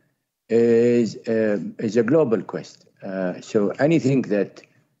is a global quest. So anything that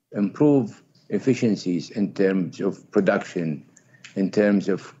improve efficiencies in terms of production, in terms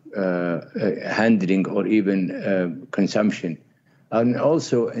of handling or even consumption, and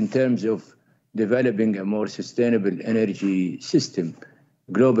also in terms of developing a more sustainable energy system,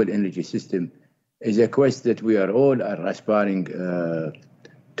 global energy system, is a quest that we are all aspiring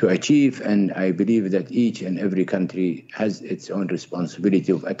to achieve, and I believe that each and every country has its own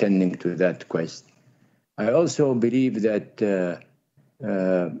responsibility of attending to that quest. I also believe that to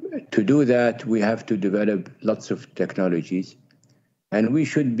do that, we have to develop lots of technologies, and we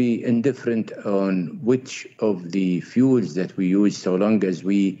should be indifferent on which of the fuels that we use, so long as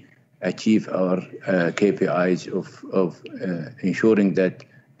we achieve our KPIs of ensuring that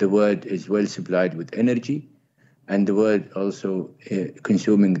the world is well supplied with energy, and the world also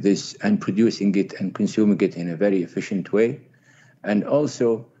consuming this and producing it and consuming it in a very efficient way. And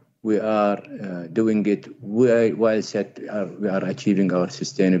also we are doing it while we are achieving our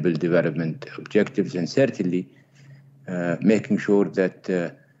sustainable development objectives, and certainly making sure that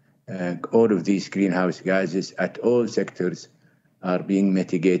all of these greenhouse gases at all sectors are being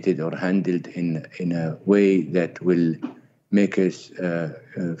mitigated or handled in a way that will make us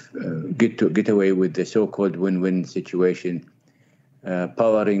get away with the so-called win-win situation,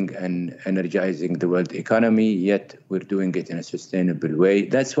 powering and energizing the world economy, yet we're doing it in a sustainable way.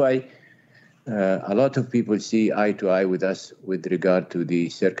 That's why a lot of people see eye to eye with us with regard to the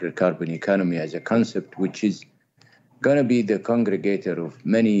circular carbon economy as a concept, which is going to be the congregator of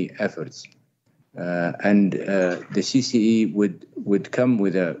many efforts. And the CCE would come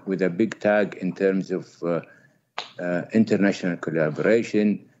with a big tag in terms of international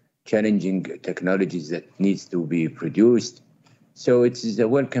collaboration, challenging technologies that needs to be produced. So it is a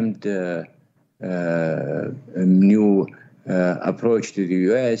welcomed new approach to the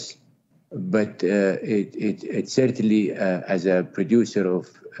US, but it certainly, as a producer of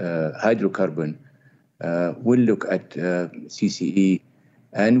hydrocarbon, will look at CCE,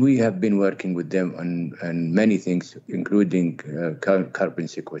 and we have been working with them on many things, including carbon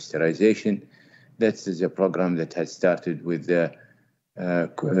sequestration. That is a program that has started with 3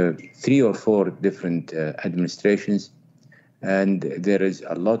 or 4 different administrations, and there is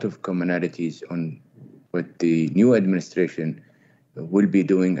a lot of commonalities on what the new administration will be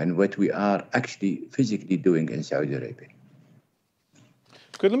doing and what we are actually physically doing in Saudi Arabia.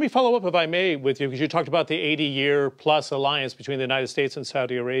 Good. Let me follow up, if I may, with you, because you talked about the 80-year-plus alliance between the United States and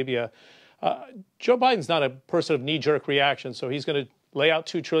Saudi Arabia. Joe Biden's not a person of knee-jerk reaction, so he's going to lay out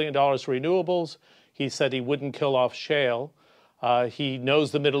 $2 trillion for renewables. He said he wouldn't kill off shale. He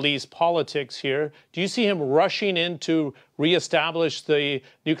knows the Middle East politics here. Do you see him rushing in to reestablish the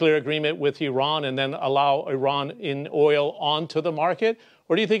nuclear agreement with Iran and then allow Iran in oil onto the market?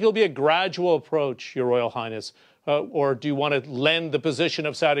 Or do you think it'll be a gradual approach, Your Royal Highness? Or do you want to lend the position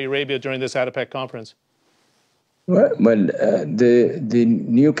of Saudi Arabia during this ADIPEC conference? Well, the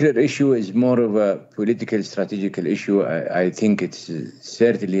nuclear issue is more of a political, strategical issue. I think it's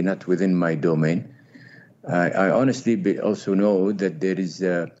certainly not within my domain. I honestly also know that there is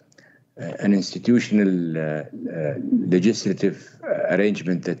an institutional legislative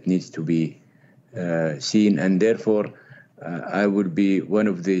arrangement that needs to be seen, and therefore I would be one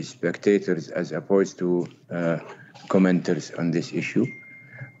of the spectators as opposed to commenters on this issue.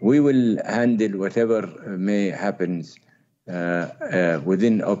 We will handle whatever may happen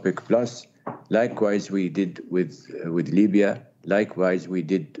within OPEC Plus. Likewise, we did with Libya. Likewise, we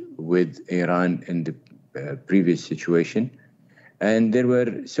did with Iran in the previous situation. And there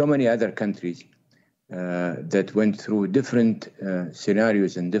were so many other countries that went through different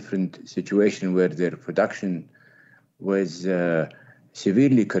scenarios and different situations where their production was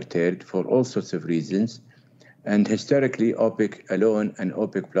severely curtailed for all sorts of reasons. And historically, OPEC alone and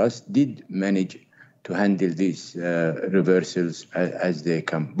OPEC Plus did manage to handle these reversals as they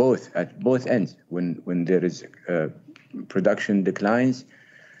come, at both ends, when there is production declines,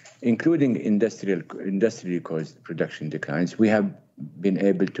 including industrially caused production declines. We have been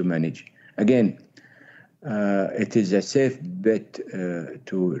able to manage. Again, it is a safe bet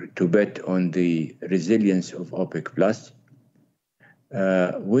to bet on the resilience of OPEC Plus.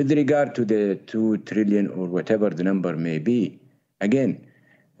 With regard to the 2 trillion or whatever the number may be, again,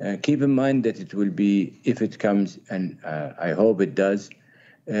 keep in mind that it will be, if it comes, and I hope it does,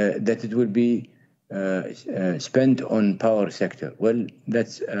 that it will be spent on power sector. Well,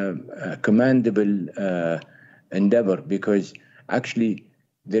 that's a commendable endeavor, because actually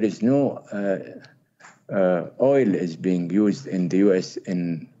there is no oil is being used in the U.S.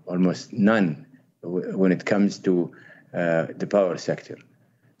 in almost none when it comes to the power sector.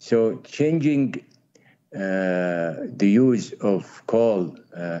 So changing the use of coal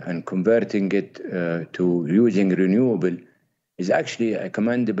and converting it to using renewable is actually a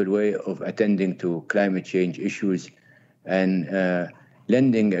commendable way of attending to climate change issues and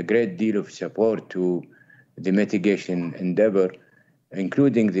lending a great deal of support to the mitigation endeavor,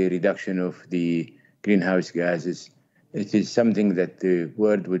 including the reduction of the greenhouse gases. It is something that the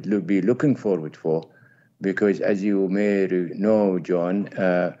world would be looking forward for, because as you may know, John,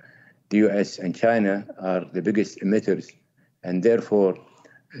 the US and China are the biggest emitters, and therefore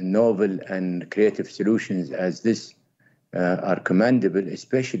novel and creative solutions as this are commendable,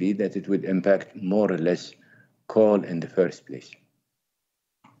 especially that it would impact more or less coal in the first place.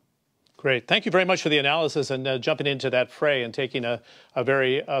 Great. Thank you very much for the analysis and jumping into that fray and taking a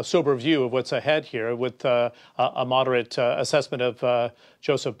very sober view of what's ahead here with a moderate assessment of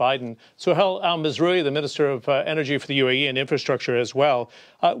Joseph Biden. Suhail Al-Mazroui, the Minister of Energy for the UAE and Infrastructure as well.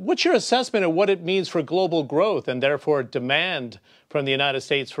 What's your assessment of what it means for global growth and therefore demand from the United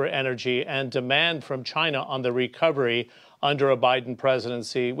States for energy and demand from China on the recovery under a Biden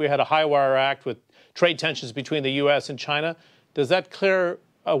presidency? We had a high-wire act with trade tensions between the U.S. and China. Does that clear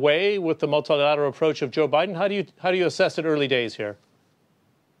away with the multilateral approach of Joe Biden? How do you assess it early days here?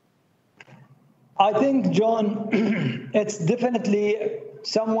 I think, John, it's definitely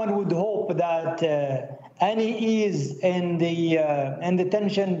someone would hope that any ease in the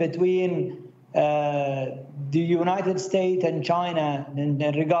tension between the United States and China in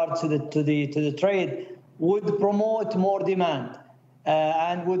regards to the trade would promote more demand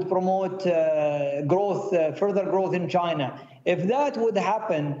and would promote further growth in China. If that would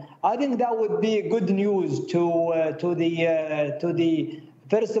happen, I think that would be good news to the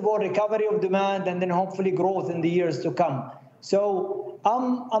first of all recovery of demand and then hopefully growth in the years to come. So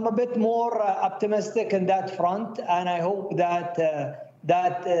I'm a bit more optimistic in that front, and I hope that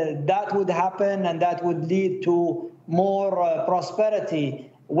that would happen and that would lead to more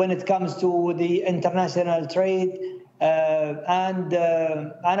prosperity when it comes to the international trade. And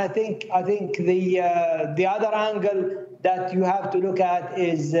I think the other angle that you have to look at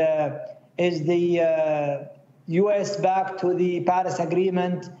is the U.S. back to the Paris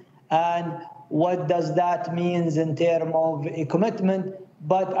Agreement and what does that mean in terms of a commitment.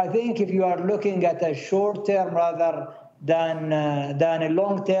 But I think if you are looking at a short term rather than a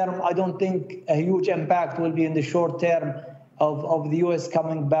long term, I don't think a huge impact will be in the short term of the U.S.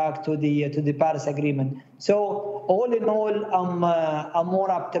 coming back to the Paris Agreement. So all in all, I'm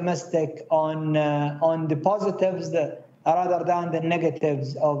more optimistic on the positives rather than the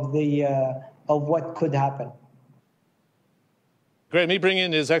negatives of what could happen. Great. Let me bring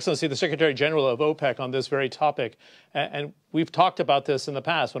in His Excellency, the Secretary General of OPEC on this very topic. And we've talked about this in the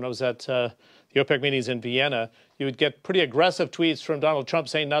past. When I was at the OPEC meetings in Vienna, you would get pretty aggressive tweets from Donald Trump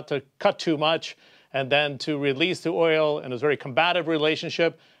saying not to cut too much and then to release the oil, and it was a very combative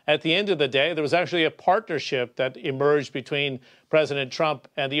relationship. At the end of the day, there was actually a partnership that emerged between President Trump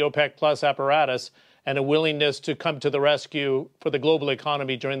and the OPEC Plus apparatus and a willingness to come to the rescue for the global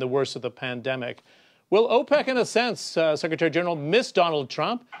economy during the worst of the pandemic. Will OPEC, in a sense, Secretary General, miss Donald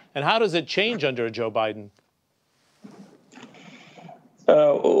Trump? And how does it change under Joe Biden?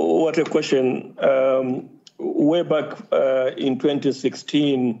 What a question. Way back in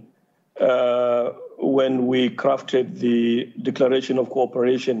 2016, when we crafted the Declaration of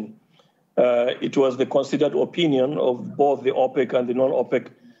Cooperation, it was the considered opinion of both the OPEC and the non-OPEC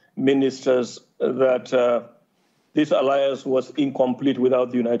ministers that this alliance was incomplete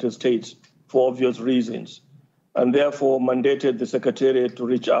without the United States, for obvious reasons, and therefore mandated the Secretariat to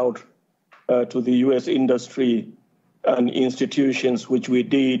reach out to the U.S. industry and institutions, which we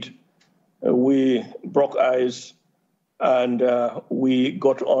did. We broke ice and we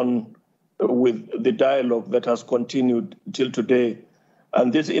got on with the dialogue that has continued till today.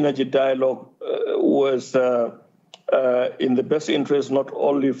 And this energy dialogue was in the best interest not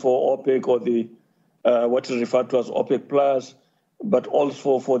only for OPEC or the what is referred to as OPEC Plus, but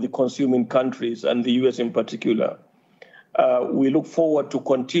also for the consuming countries and the U.S. in particular. We look forward to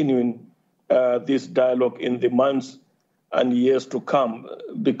continuing this dialogue in the months and years to come,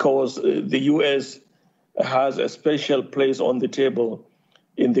 because the U.S. has a special place on the table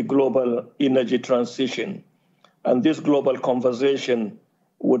in the global energy transition. And this global conversation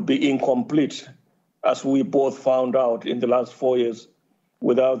would be incomplete, as we both found out in the last 4 years,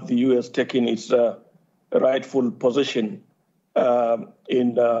 without the U.S. taking its rightful position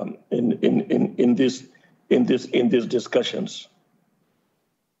in these discussions.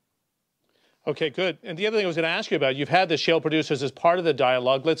 Okay, good. And the other thing I was going to ask you about, you've had the shale producers as part of the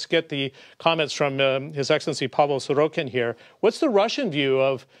dialogue. Let's get the comments from His Excellency Pavel Sorokin here. What's the Russian view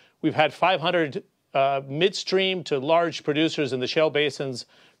of, we've had 500 midstream to large producers in the shale basins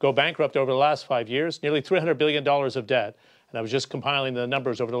go bankrupt over the last 5 years, nearly $300 billion of debt. And I was just compiling the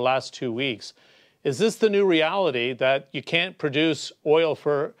numbers over the last 2 weeks. Is this the new reality, that you can't produce oil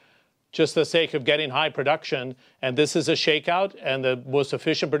for just the sake of getting high production, and this is a shakeout, and the most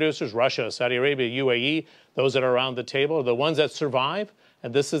efficient producers, Russia, Saudi Arabia, UAE, those that are around the table, are the ones that survive,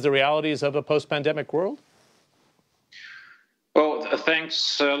 and this is the realities of a post-pandemic world? Well,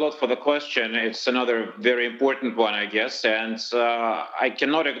 thanks a lot for the question. It's another very important one, I guess, and I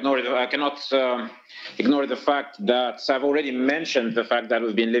cannot ignore the fact that I've already mentioned the fact that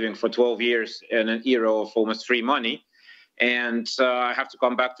we've been living for 12 years in an era of almost free money, and I have to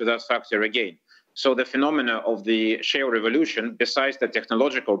come back to that factor again. So the phenomena of the shale revolution, besides the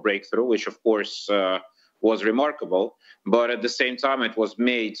technological breakthrough, which of course was remarkable, but at the same time it was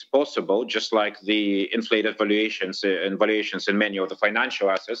made possible, just like the inflated valuations in many of the financial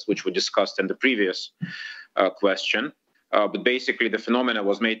assets, which we discussed in the previous question. But basically the phenomena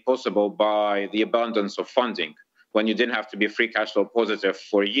was made possible by the abundance of funding. When you didn't have to be free cash flow positive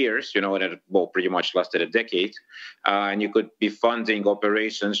for years, and it pretty much lasted a decade, and you could be funding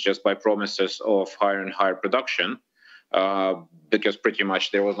operations just by promises of higher and higher production, because pretty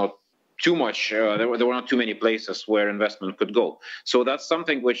much there was not too much, there were not too many places where investment could go. So that's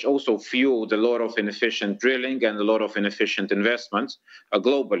something which also fueled a lot of inefficient drilling and a lot of inefficient investment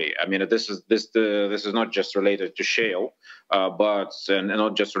globally. I mean, this is not just related to shale, but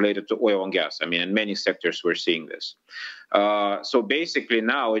not just related to oil and gas. I mean, in many sectors we're seeing this. So basically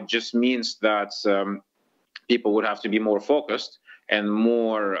now it just means that people would have to be more focused and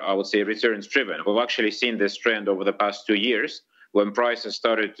more, I would say, returns driven. We've actually seen this trend over the past 2 years, when prices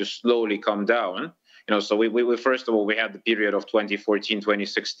started to slowly come down. So we first of all, we had the period of 2014,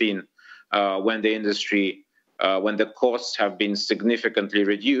 2016, when the industry, when the costs have been significantly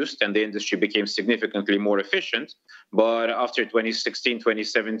reduced and the industry became significantly more efficient. But after 2016,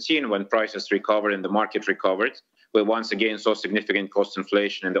 2017, when prices recovered and the market recovered, we once again saw significant cost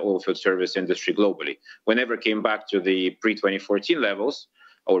inflation in the oilfield service industry globally. We never came back to the pre-2014 levels,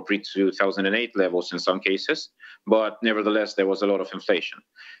 or pre-2008 levels in some cases, but nevertheless, there was a lot of inflation.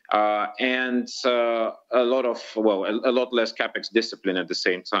 And a lot less CapEx discipline at the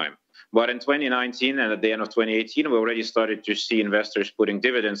same time. But in 2019 and at the end of 2018, we already started to see investors putting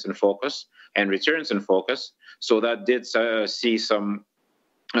dividends in focus and returns in focus. So that did see some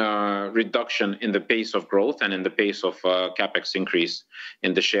reduction in the pace of growth and in the pace of capex increase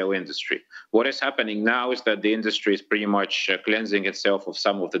in the shale industry. What is happening now is that the industry is pretty much cleansing itself of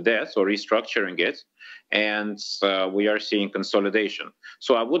some of the debt or restructuring it, and we are seeing consolidation.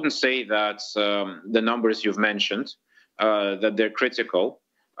 So I wouldn't say that the numbers you've mentioned, that they're critical,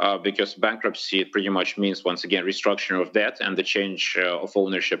 because bankruptcy pretty much means, once again, restructuring of debt and the change of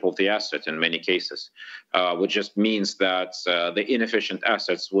ownership of the asset in many cases, which just means that the inefficient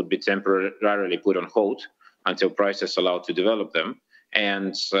assets would be temporarily put on hold until prices allow to develop them,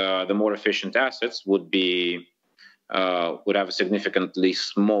 and the more efficient assets would have a significantly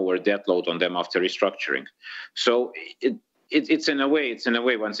smaller debt load on them after restructuring. So it's in a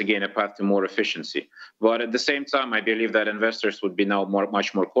way, once again, a path to more efficiency. But at the same time, I believe that investors would be now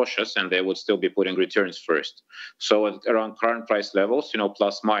much more cautious, and they would still be putting returns first. So at around current price levels,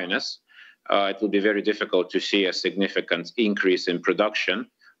 plus minus, it would be very difficult to see a significant increase in production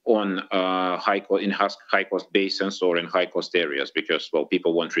on high-cost basins or in high-cost areas, because, well,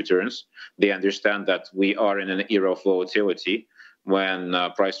 people want returns. They understand that we are in an era of volatility when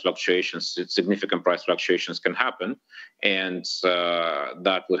significant price fluctuations can happen, and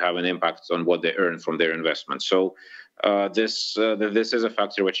that would have an impact on what they earn from their investment. So this is a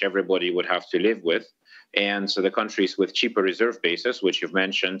factor which everybody would have to live with. And so the countries with cheaper reserve bases, which you've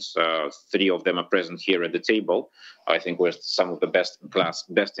mentioned, 3 of them are present here at the table, I think with some of the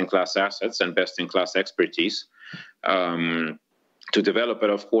best-in-class assets and best-in-class expertise, to develop it.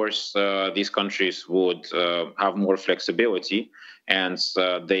 Of course, these countries would have more flexibility, and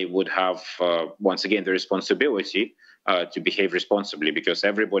they would have, once again, the responsibility to behave responsibly, because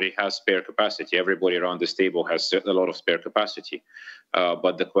everybody has spare capacity. Everybody around this table has a lot of spare capacity.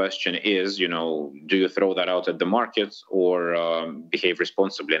 But the question is, do you throw that out at the market or behave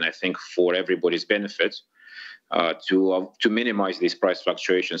responsibly? And I think for everybody's benefit, to minimize these price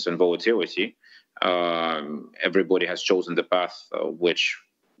fluctuations and volatility, everybody has chosen the path which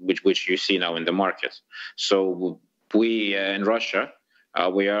you see now in the market. So we in Russia,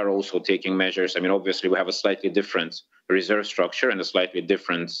 we are also taking measures. I mean, obviously, we have a slightly different reserve structure and a slightly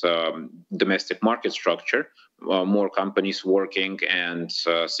different domestic market structure, more companies working and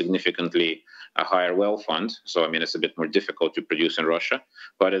significantly a higher well fund. So, I mean, it's a bit more difficult to produce in Russia.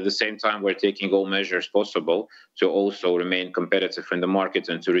 But at the same time, we're taking all measures possible to also remain competitive in the market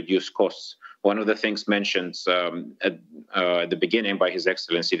and to reduce costs. One of the things mentioned at the beginning by His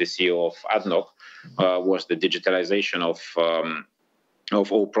Excellency, the CEO of ADNOC, was the digitalization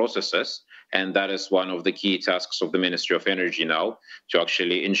of all processes. And that is one of the key tasks of the Ministry of Energy now, to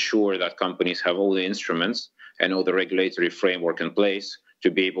actually ensure that companies have all the instruments and all the regulatory framework in place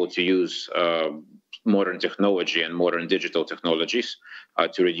to be able to use modern technology and modern digital technologies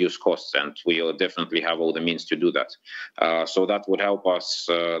to reduce costs. And we'll definitely have all the means to do that. So that would help us.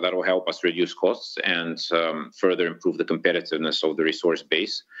 That will help us reduce costs and further improve the competitiveness of the resource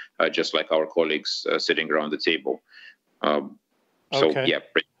base, just like our colleagues sitting around the table. Okay. Yeah.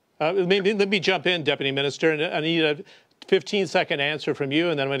 Let me jump in, Deputy Minister, and I need a 15-second answer from you,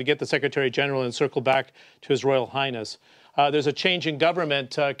 and then I'm going to get the Secretary General and circle back to His Royal Highness. There's a change in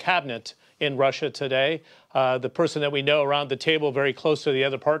government cabinet in Russia today. The person that we know around the table, very close to the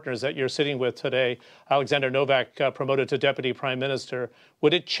other partners that you're sitting with today, Alexander Novak, promoted to Deputy Prime Minister.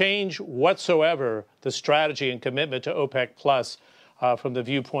 Would it change whatsoever the strategy and commitment to OPEC Plus from the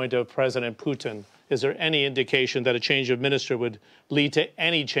viewpoint of President Putin? Is there any indication that a change of minister would lead to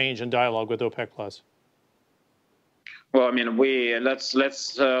any change in dialogue with OPEC Plus? Well, I mean, let's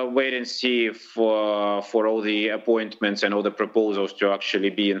wait and see for all the appointments and all the proposals to actually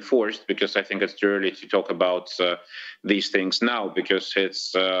be enforced, because I think it's too early to talk about these things now, because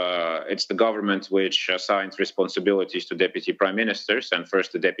it's the government which assigns responsibilities to deputy prime ministers, and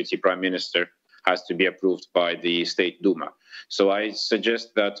first the deputy prime minister has to be approved by the State Duma. So I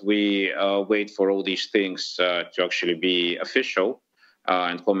suggest that we wait for all these things to actually be official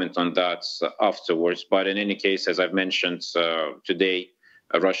and comment on that afterwards. But in any case, as I've mentioned today,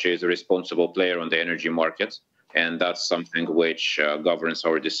 Russia is a responsible player on the energy market, and that's something which governs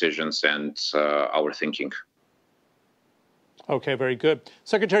our decisions and our thinking. Okay, very good.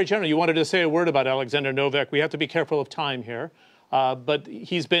 Secretary General, you wanted to say a word about Alexander Novak. We have to be careful of time here. But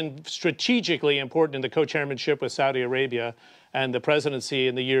he's been strategically important in the co-chairmanship with Saudi Arabia and the presidency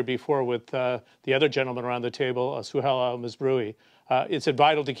in the year before with the other gentleman around the table, Suhail al-Mazroui. It's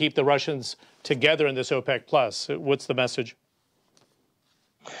vital to keep the Russians together in this OPEC Plus. What's the message?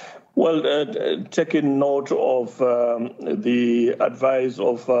 Well, taking note of the advice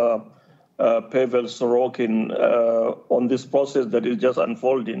of Pavel Sorokin on this process that is just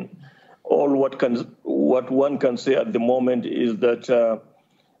unfolding, what one can say at the moment is that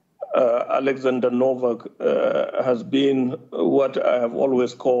Alexander Novak has been what I have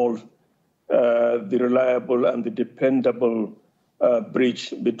always called the reliable and the dependable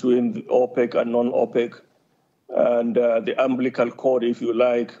bridge between the OPEC and non-OPEC, and the umbilical cord, if you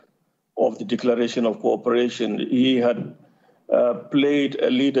like, of the Declaration of Cooperation. He had played a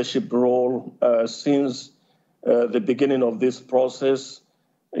leadership role since the beginning of this process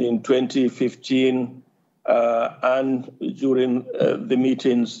in 2015 and during the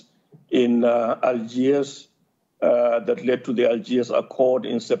meetings in Algiers that led to the Algiers Accord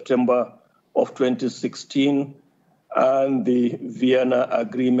in September of 2016 and the Vienna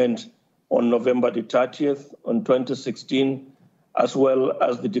Agreement on November the 30th on 2016, as well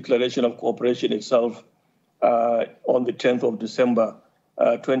as the Declaration of Cooperation itself on the 10th of December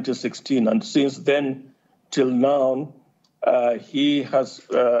 2016. And since then till now, he has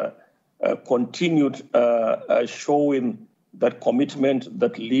continued showing that commitment,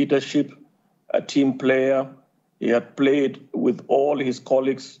 that leadership, a team player. He had played with all his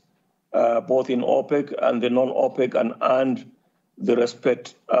colleagues, both in OPEC and the non-OPEC, and earned the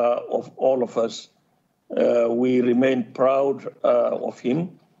respect of all of us. We remain proud of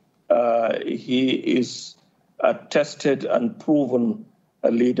him. He is a tested and proven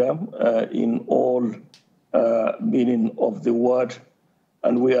leader in all meaning of the word,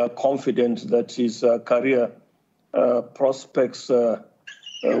 and we are confident that his career prospects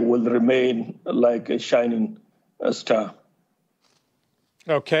will remain like a shining star.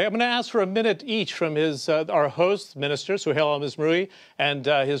 Okay, I'm going to ask for a minute each from our host, Minister Suhail Al-Mazrui, and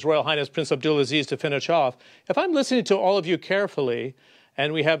His Royal Highness Prince Abdulaziz to finish off. If I'm listening to all of you carefully,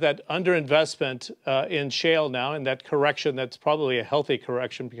 and we have that underinvestment in shale now, and that correction that's probably a healthy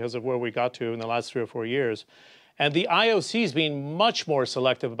correction because of where we got to in the last 3 or 4 years, and the IOCs being much more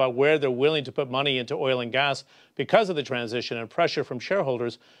selective about where they're willing to put money into oil and gas because of the transition and pressure from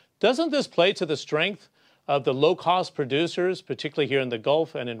shareholders, doesn't this play to the strength of the low-cost producers, particularly here in the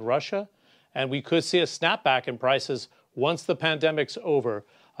Gulf and in Russia? And we could see a snapback in prices once the pandemic's over.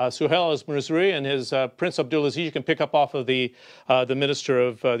 Suhail Al-Mazrui and his Prince Abdulaziz, you can pick up off of the Minister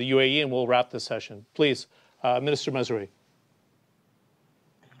of the UAE, and we'll wrap the session. Please, Minister Mazrui.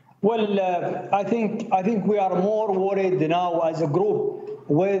 Well, I think we are more worried now as a group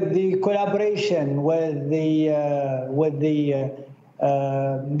with the collaboration with the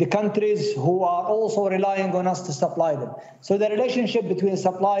countries who are also relying on us to supply them. So the relationship between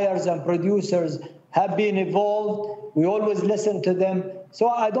suppliers and producers have been evolved. We always listen to them. So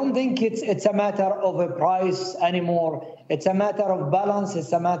I don't think it's a matter of a price anymore. It's a matter of balance.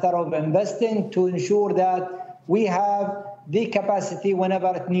 It's a matter of investing to ensure that we have the capacity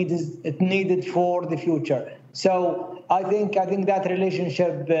whenever it needed for the future. So I think that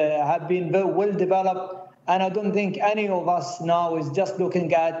relationship have been very well developed, and I don't think any of us now is just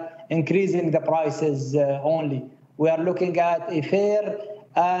looking at increasing the prices only. We are looking at a fair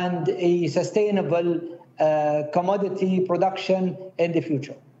and a sustainable commodity production in the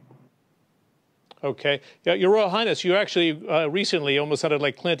future. Okay. Yeah, Your Royal Highness, you actually recently almost sounded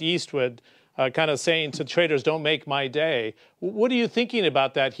like Clint Eastwood, kind of saying to traders, don't make my day. What are you thinking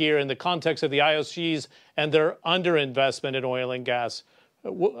about that here in the context of the IOCs and their underinvestment in oil and gas?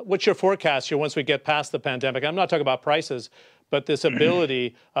 What's your forecast here once we get past the pandemic? I'm not talking about prices, but this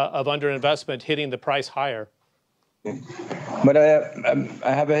ability of underinvestment hitting the price higher. But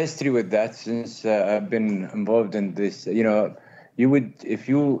I have a history with that since I've been involved in this. You know, if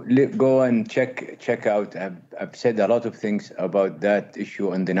you go and check out, I've said a lot of things about that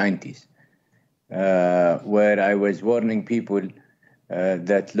issue in the 90s, where I was warning people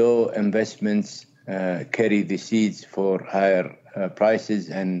that low investments carry the seeds for higher prices,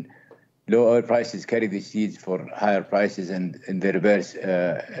 and low oil prices carry the seeds for higher prices, and the reverse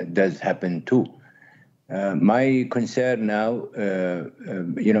does happen too. My concern now,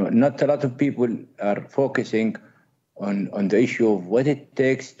 not a lot of people are focusing on the issue of what it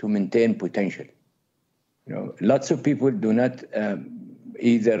takes to maintain potential. Lots of people do not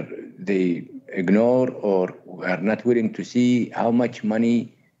either they ignore or are not willing to see how much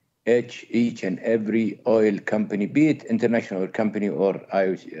money each and every oil company, be it international oil company or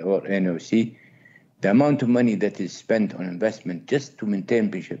IOC or NOC, the amount of money that is spent on investment just to maintain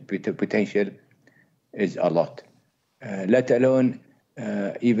potential is a lot, let alone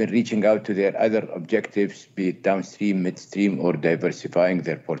even reaching out to their other objectives, be it downstream, midstream, or diversifying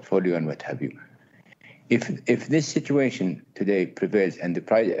their portfolio and what have you. If this situation today prevails and the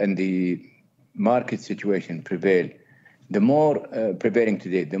price and the market situation prevail, the more prevailing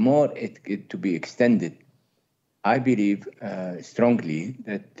today, the more it to be extended. I believe strongly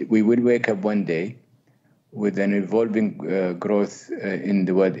that we will wake up one day with an evolving growth in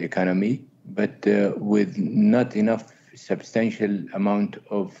the world economy, but with not enough substantial amount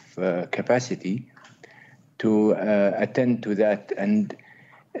of capacity to attend to that. And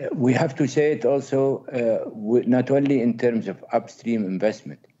we have to say it also not only in terms of upstream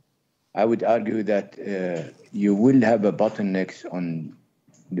investment. I would argue that you will have a bottlenecks on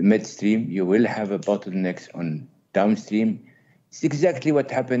the midstream, you will have a bottlenecks on downstream. It's exactly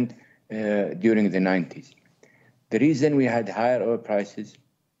what happened during the 90s. The reason we had higher oil prices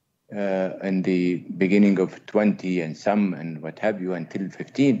in the beginning of 20 and some and what have you until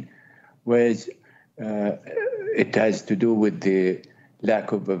 15 was it has to do with the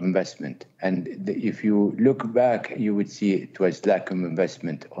lack of investment. And if you look back, you would see it was lack of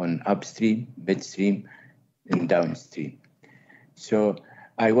investment on upstream, midstream, and downstream. So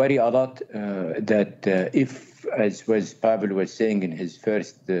I worry a lot that if, as Pavel was saying in his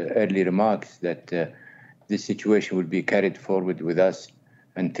first early remarks, that this situation will be carried forward with us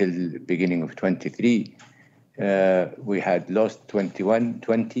until the beginning of 23. We had lost 20,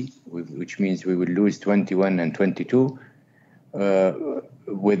 which means we will lose 21 and 22.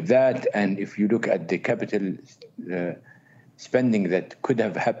 With that, and if you look at the capital spending that could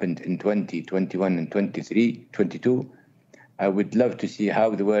have happened in 20, 21, and 23, 22, I would love to see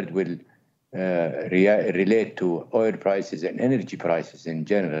how the world will relate to oil prices and energy prices in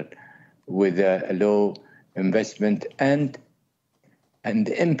general with a low investment and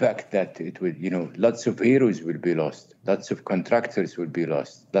the impact that it will, lots of heroes will be lost, lots of contractors will be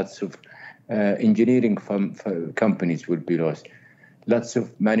lost, lots of engineering companies will be lost, lots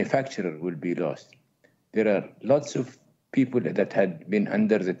of manufacturers will be lost. There are lots of people that had been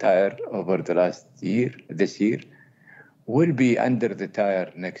under the tire over the last year, this year, will be under the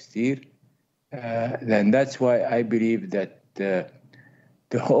tire next year. Then that's why I believe that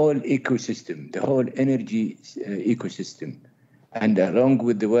the whole ecosystem, the whole energy ecosystem, and along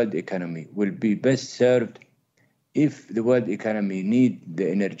with the world economy will be best served if the world economy need the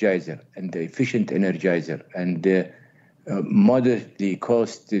energizer and the efficient energizer and the moderately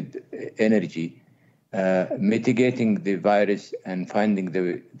costed energy, mitigating the virus and finding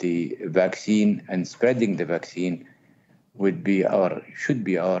the vaccine and spreading the vaccine should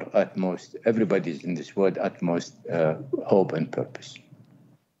be our utmost, everybody's in this world utmost hope and purpose.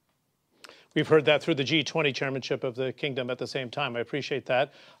 We've heard that through the G20 chairmanship of the kingdom at the same time. I appreciate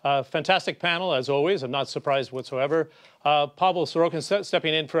that. Fantastic panel, as always. I'm not surprised whatsoever. Pavel Sorokin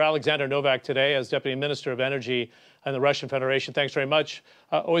stepping in for Alexander Novak today as Deputy Minister of Energy in the Russian Federation. Thanks very much.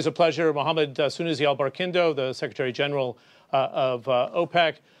 Always a pleasure. Mohammad Sunusi Al-Barkindo, the Secretary General of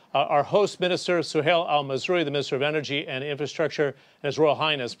OPEC. Our host minister, Suhail Al-Mazrui, the Minister of Energy and Infrastructure, and His Royal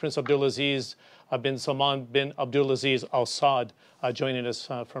Highness, Prince Abdulaziz bin Salman bin Abdulaziz Al Saud, joining us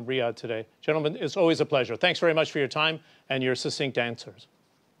from Riyadh today. Gentlemen, it's always a pleasure. Thanks very much for your time and your succinct answers.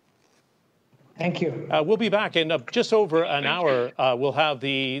 Thank you. We'll be back in just over an hour. We'll have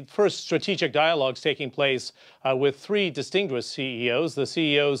the first strategic dialogues taking place with three distinguished CEOs, the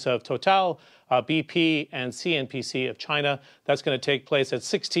CEOs of Total, BP, and CNPC of China. That's going to take place at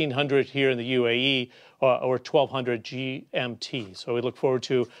 1600 here in the UAE or 1200 GMT. So we look forward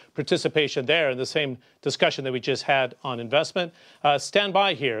to participation there in the same discussion that we just had on investment. Stand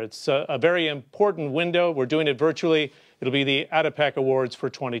by here. It's a very important window. We're doing it virtually. It'll be the ADIPEC Awards for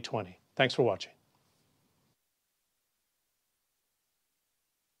 2020. Thanks for watching.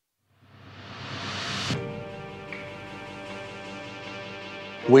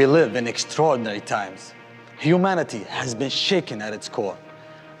 We live in extraordinary times. Humanity has been shaken at its core.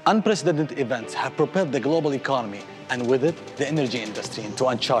 Unprecedented events have propelled the global economy and with it, the energy industry into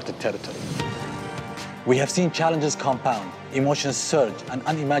uncharted territory. We have seen challenges compound, emotions surge, and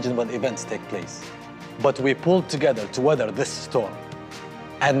unimaginable events take place. But we pulled together to weather this storm.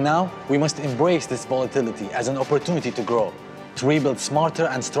 And now, we must embrace this volatility as an opportunity to grow, to rebuild smarter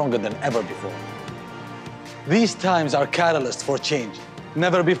and stronger than ever before. These times are catalysts for change.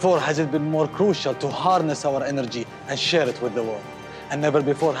 Never before has it been more crucial to harness our energy and share it with the world. And never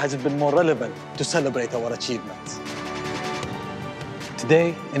before has it been more relevant to celebrate our achievements.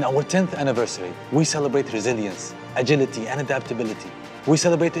 Today, in our 10th anniversary, we celebrate resilience, agility, and adaptability. We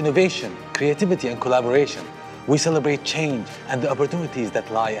celebrate innovation, creativity, and collaboration. We celebrate change and the opportunities that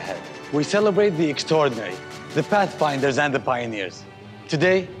lie ahead. We celebrate the extraordinary, the pathfinders and the pioneers.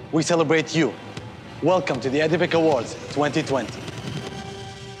 Today, we celebrate you. Welcome to the ADIPEC Awards 2020.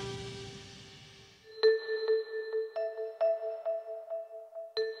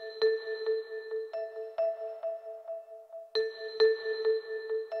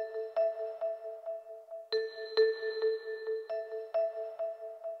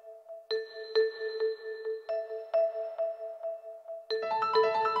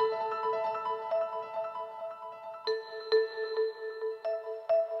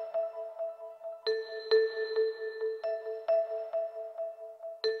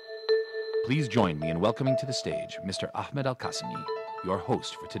 please join me in welcoming to the stage Mr. Ahmed Al Qasimi, your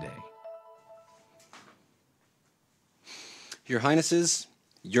host for today. Your Highnesses,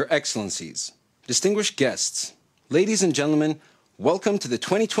 Your Excellencies, distinguished guests, ladies and gentlemen, welcome to the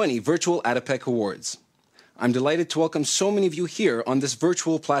 2020 Virtual ADIPEC Awards. I'm delighted to welcome so many of you here on this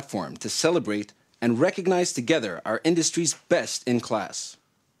virtual platform to celebrate and recognize together our industry's best in class.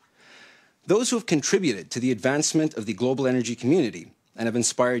 Those who have contributed to the advancement of the global energy community and have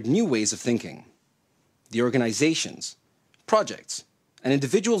inspired new ways of thinking. The organizations, projects, and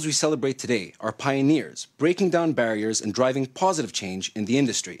individuals we celebrate today are pioneers, breaking down barriers and driving positive change in the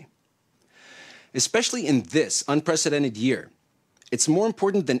industry. Especially in this unprecedented year, it's more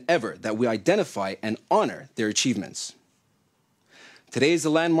important than ever that we identify and honor their achievements. Today is the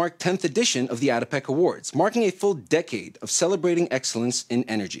landmark 10th edition of the ADIPEC Awards, marking a full decade of celebrating excellence in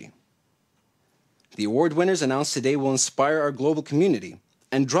energy. The award winners announced today will inspire our global community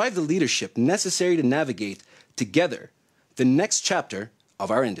and drive the leadership necessary to navigate together the next chapter of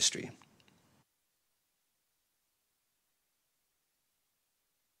our industry.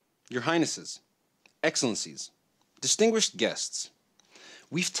 Your Highnesses, Excellencies, distinguished guests,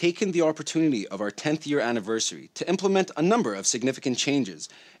 we've taken the opportunity of our 10th year anniversary to implement a number of significant changes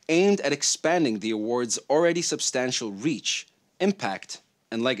aimed at expanding the award's already substantial reach, impact,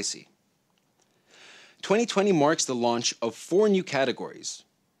 and legacy. 2020 marks the launch of 4 new categories: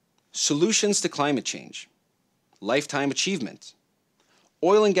 Solutions to Climate Change, Lifetime Achievement,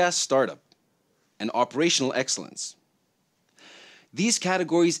 Oil and Gas Startup, and Operational Excellence. These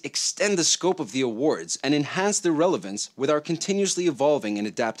categories extend the scope of the awards and enhance their relevance with our continuously evolving and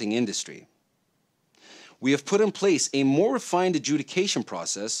adapting industry. We have put in place a more refined adjudication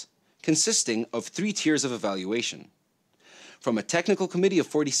process consisting of 3 tiers of evaluation, from a technical committee of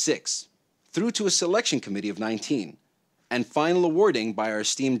 46 through to a selection committee of 19, and final awarding by our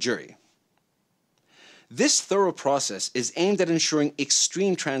esteemed jury. This thorough process is aimed at ensuring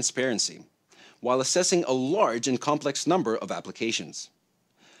extreme transparency while assessing a large and complex number of applications.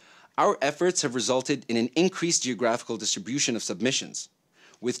 Our efforts have resulted in an increased geographical distribution of submissions,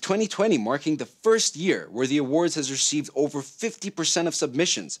 with 2020 marking the first year where the awards has received over 50% of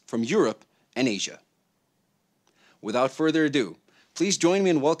submissions from Europe and Asia. Without further ado, please join me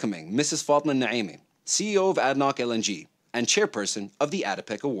in welcoming Mrs. Fatma Naimi, CEO of ADNOC LNG and chairperson of the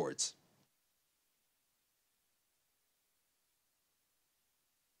ADIPEC Awards.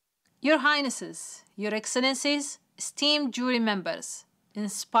 Your Highnesses, Your Excellencies, esteemed jury members,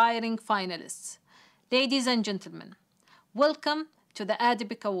 inspiring finalists, ladies and gentlemen, welcome to the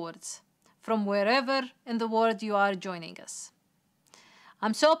ADIPEC Awards from wherever in the world you are joining us.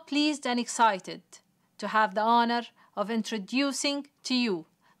 I'm so pleased and excited to have the honor of introducing to you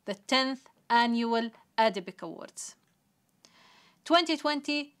the 10th Annual ADIPEC Awards.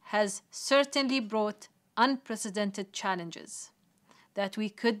 2020 has certainly brought unprecedented challenges that we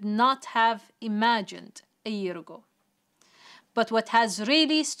could not have imagined a year ago. But what has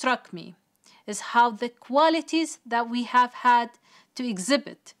really struck me is how the qualities that we have had to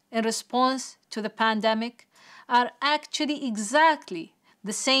exhibit in response to the pandemic are actually exactly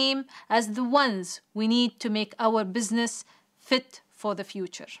the same as the ones we need to make our business fit for the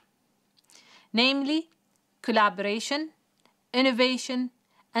future. Namely, collaboration, innovation,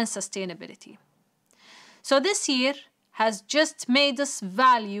 and sustainability. So this year has just made us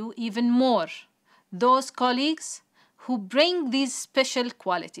value even more those colleagues who bring these special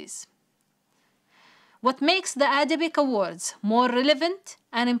qualities. What makes the ADIPEC Awards more relevant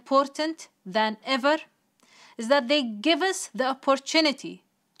and important than ever is that they give us the opportunity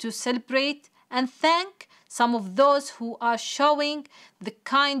to celebrate and thank some of those who are showing the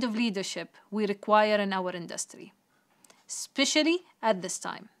kind of leadership we require in our industry, especially at this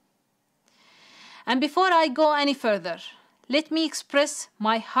time. And before I go any further, let me express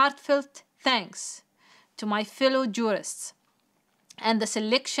my heartfelt thanks to my fellow jurists and the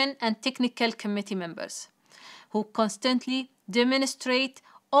selection and technical committee members who constantly demonstrate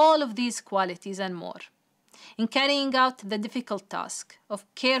all of these qualities and more in carrying out the difficult task of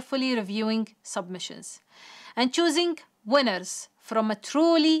carefully reviewing submissions and choosing winners from a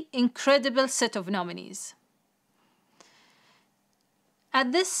truly incredible set of nominees.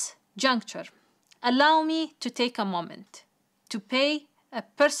 At this juncture, allow me to take a moment to pay a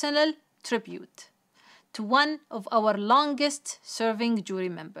personal tribute to one of our longest-serving jury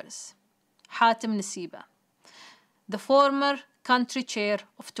members, Hatem Nasiba, the former country chair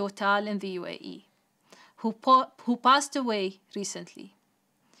of Total in the UAE, who passed away recently.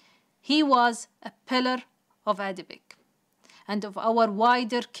 He was a pillar of ADIPEC and of our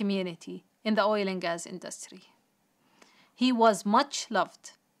wider community in the oil and gas industry. He was much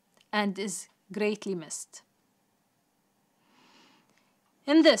loved and is greatly missed.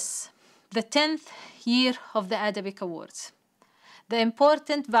 In this, the 10th year of the ADIPEC Awards, the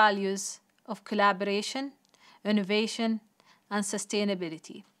important values of collaboration, innovation, and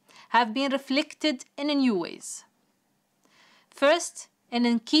sustainability have been reflected in new ways. First, and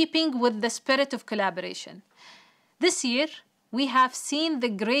in keeping with the spirit of collaboration, this year we have seen the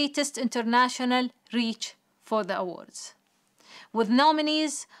greatest international reach for the awards, with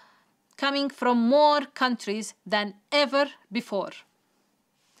nominees coming from more countries than ever before.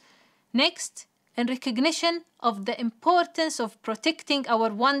 Next, in recognition of the importance of protecting our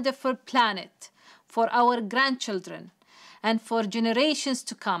wonderful planet for our grandchildren and for generations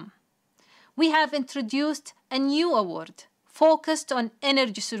to come, we have introduced a new award focused on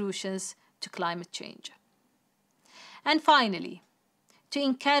energy solutions to climate change. And finally, to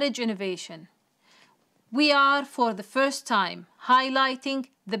encourage innovation, we are for the first time highlighting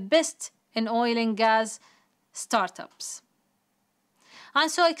the best in oil and gas startups. I'm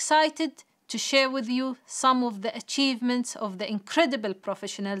so excited to share with you some of the achievements of the incredible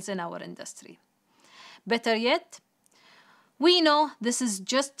professionals in our industry. Better yet, we know this is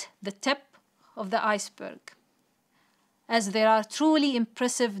just the tip of the iceberg, as there are truly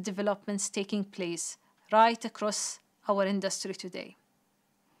impressive developments taking place right across our industry today.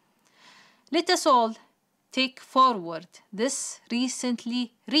 Let us all take forward this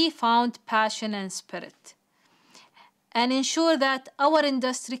recently refound passion and spirit and ensure that our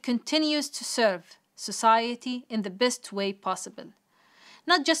industry continues to serve society in the best way possible,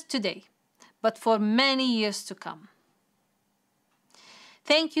 not just today, but for many years to come.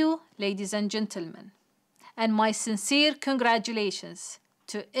 Thank you, ladies and gentlemen, and my sincere congratulations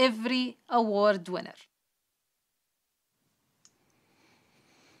to every award winner.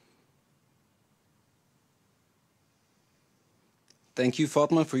 Thank you,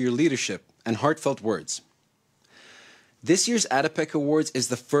 Fatma, for your leadership and heartfelt words. This year's ADIPEC Awards is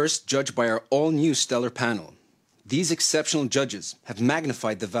the first judged by our all-new stellar panel. These exceptional judges have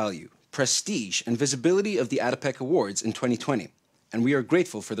magnified the value, prestige, and visibility of the ADIPEC Awards in 2020, and we are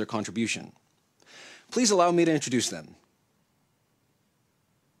grateful for their contribution. Please allow me to introduce them.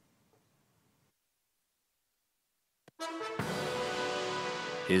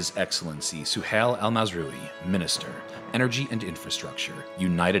 His Excellency Suhail Al Mazrui, Minister, Energy and Infrastructure,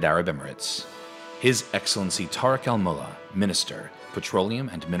 United Arab Emirates. His Excellency Tariq Al Mullah, Minister, Petroleum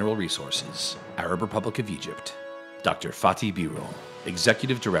and Mineral Resources, Arab Republic of Egypt. Dr. Fatih Birol,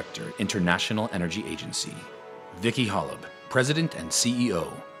 Executive Director, International Energy Agency. Vicky Holub, President and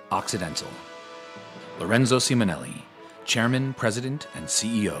CEO, Occidental. Lorenzo Simonelli, Chairman, President and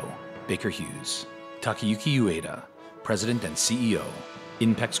CEO, Baker Hughes. Takayuki Ueda, President and CEO,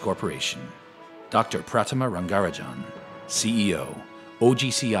 INPEX Corporation. Dr. Pratima Rangarajan, CEO,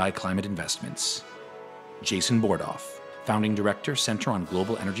 OGCI Climate Investments. Jason Bordoff, Founding Director, Center on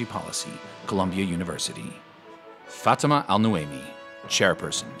Global Energy Policy, Columbia University. Fatima Al-Nuaimi,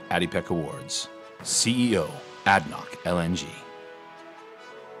 Chairperson, ADIPEC Awards. CEO, ADNOC LNG.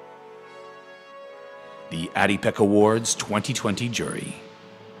 The ADIPEC Awards 2020 jury.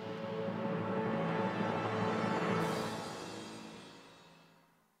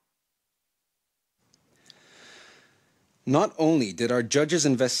 Not only did our judges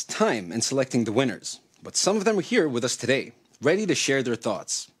invest time in selecting the winners, but some of them are here with us today, ready to share their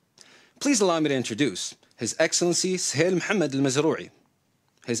thoughts. Please allow me to introduce His Excellency Suhail Mohammed Al Mazrui,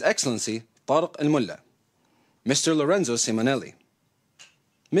 His Excellency Tariq Al Mullah, Mr. Lorenzo Simonelli,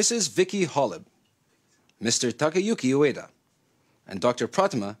 Mrs. Vicky Holub, Mr. Takayuki Ueda, and Dr.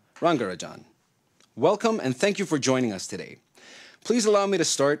 Pratima Rangarajan. Welcome and thank you for joining us today. Please allow me to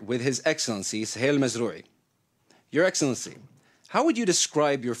start with His Excellency Suhail Mazrui. Your Excellency, how would you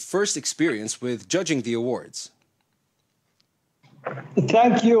describe your first experience with judging the awards?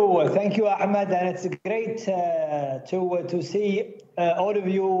 Thank you, Ahmed, and it's great to see all of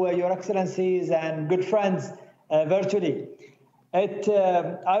you, Your Excellencies, and good friends virtually.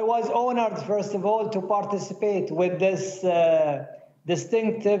 I was honored, first of all, to participate with this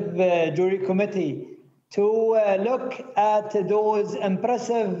distinctive jury committee to look at those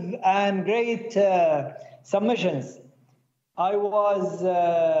impressive and great submissions. I was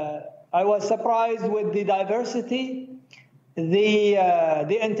surprised with the diversity,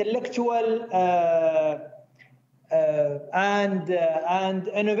 the intellectual and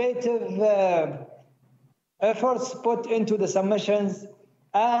innovative efforts put into the submissions,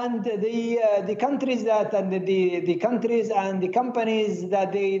 and the countries the countries and the companies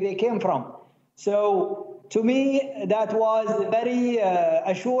that they came from. So to me, that was very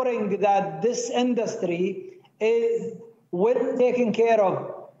assuring that this industry is well taken care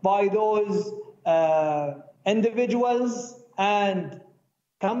of by those individuals and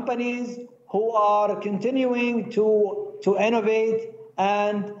companies who are continuing to innovate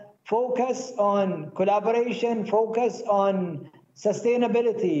and focus on collaboration, focus on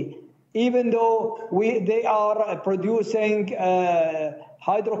sustainability, even though they are producing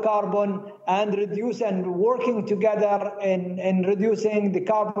hydrocarbon and working together in reducing the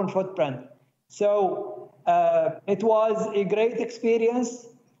carbon footprint. So it was a great experience,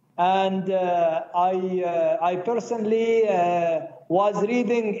 and I personally was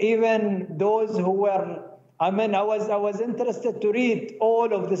reading even those who were, I was interested to read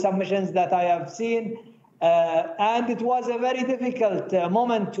all of the submissions that I have seen, and it was a very difficult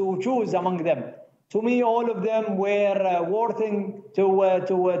moment to choose among them. To me, all of them were worthy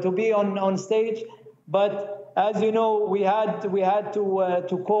to be on stage, but as you know, we had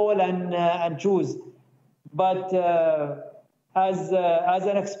to call and choose. But as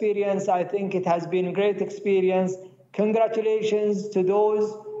an experience, I think it has been a great experience. Congratulations to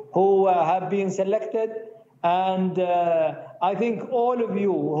those who have been selected. And I think all of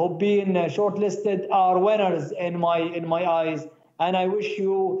you who've been shortlisted are winners in my eyes. And I wish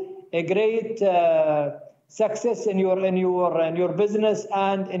you a great success in your business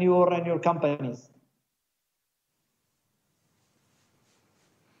and in your companies.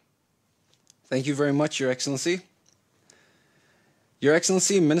 Thank you very much, Your Excellency. Your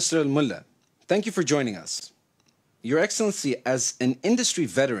Excellency, Minister Al-Mullah, thank you for joining us. Your Excellency, as an industry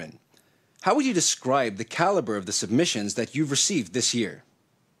veteran, how would you describe the caliber of the submissions that you've received this year?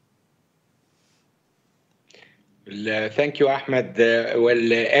 Thank you, Ahmed.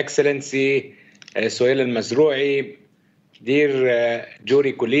 Excellency, Suhail Al-Mazrou'i, dear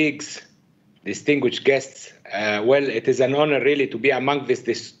jury colleagues, distinguished guests, it is an honor really to be among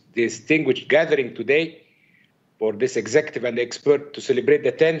this distinguished gathering today for this executive and expert to celebrate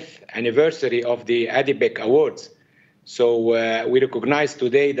the 10th anniversary of the ADIPEC Awards. So we recognize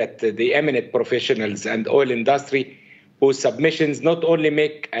today that the eminent professionals and oil industry whose submissions not only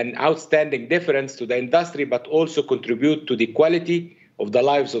make an outstanding difference to the industry, but also contribute to the quality of the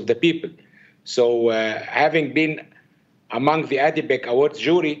lives of the people. So having been among the ADIPEC Awards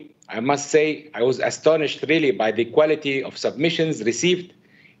jury, I must say I was astonished really by the quality of submissions received.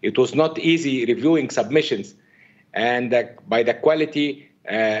 It was not easy reviewing submissions, and by the quality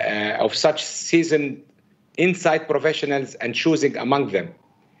of such seasoned inside professionals and choosing among them.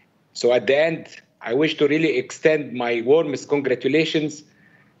 So at the end, I wish to really extend my warmest congratulations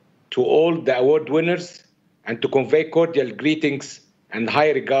to all the award winners and to convey cordial greetings and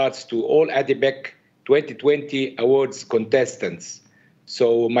high regards to all ADIPEC 2020 awards contestants.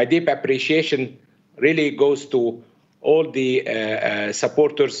 So my deep appreciation really goes to all the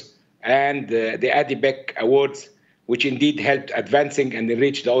supporters and the ADIPEC Awards, which indeed helped advancing and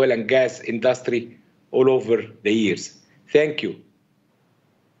enrich the oil and gas industry all over the years. Thank you.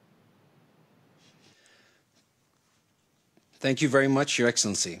 Thank you very much, Your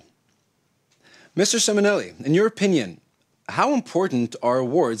Excellency. Mr. Simonelli, in your opinion, how important are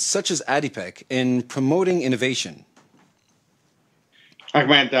awards such as ADIPEC in promoting innovation?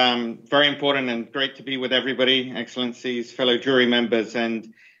 Ahmed, very important and great to be with everybody, Excellencies, fellow jury members.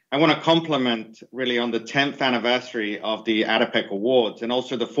 And I want to compliment really on the 10th anniversary of the ADIPEC Awards and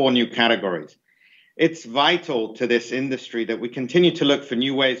also the 4 new categories. It's vital to this industry that we continue to look for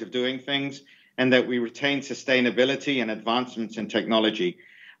new ways of doing things and that we retain sustainability and advancements in technology.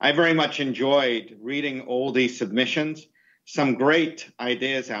 I very much enjoyed reading all these submissions, some great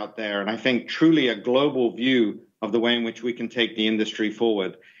ideas out there, and I think truly a global view of the way in which we can take the industry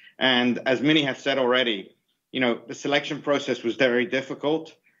forward. And as many have said already, the selection process was very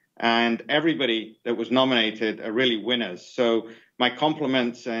difficult, and everybody that was nominated are really winners. So my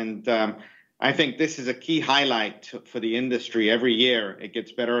compliments, and I think this is a key highlight for the industry. Every year it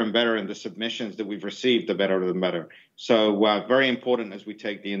gets better and better, and the submissions that we've received are better and better. So very important as we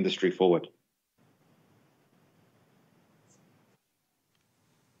take the industry forward.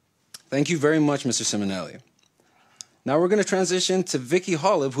 Thank you very much, Mr. Simonelli. Now we're going to transition to Vicky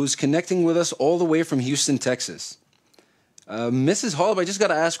Holub, who's connecting with us all the way from Houston, Texas. Mrs. Holub, I just got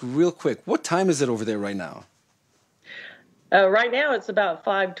to ask real quick, what time is it over there right now? Right now it's about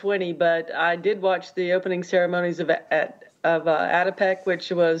 5:20, but I did watch the opening ceremonies of ADIPEC,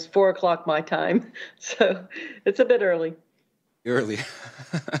 which was 4 o'clock my time. So it's a bit early. Early.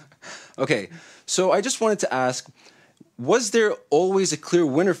 Okay, so I just wanted to ask, was there always a clear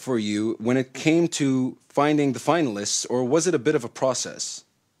winner for you when it came to finding the finalists, or was it a bit of a process?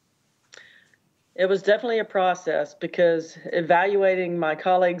 It was definitely a process, because evaluating my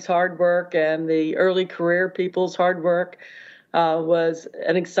colleagues' hard work and the early career people's hard work, was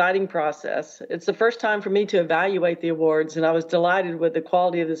an exciting process. It's the first time for me to evaluate the awards, and I was delighted with the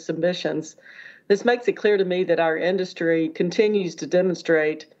quality of the submissions. This makes it clear to me that our industry continues to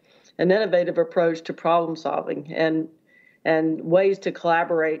demonstrate an innovative approach to problem solving and ways to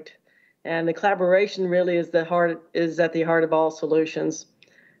collaborate. And the collaboration really is at the heart of all solutions.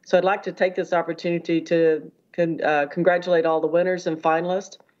 So I'd like to take this opportunity to congratulate all the winners and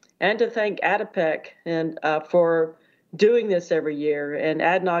finalists, and to thank ADIPEC and for doing this every year, and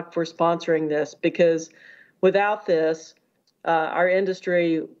ADNOC for sponsoring this, because without this, our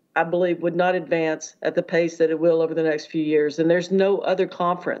industry, I believe, would not advance at the pace that it will over the next few years. And there's no other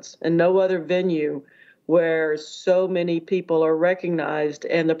conference and no other venue where so many people are recognized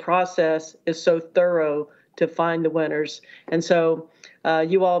and the process is so thorough to find the winners. And so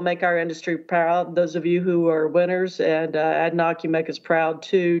you all make our industry proud, those of you who are winners, and ADNOC, you make us proud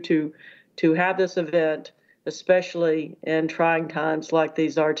too, to have this event, especially in trying times like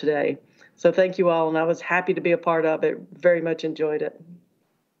these are today. So thank you all, and I was happy to be a part of it. Very much enjoyed it.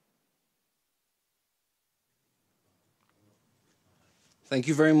 Thank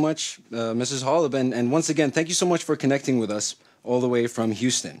you very much, Mrs. Holub, and once again, thank you so much for connecting with us all the way from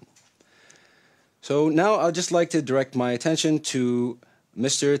Houston. So now I'd just like to direct my attention to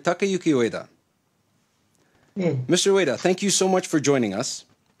Mr. Takayuki Ueda. Mr. Ueda, thank you so much for joining us.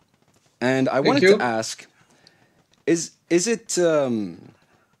 And I wanted to ask, is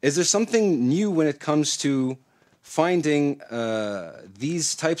there something new when it comes to finding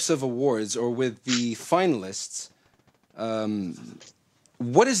these types of awards, or with the finalists?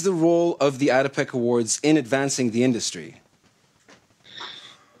 What is the role of the ADIPEC Awards in advancing the industry?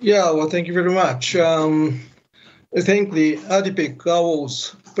 Yeah, well, thank you very much. I think the ADIPEC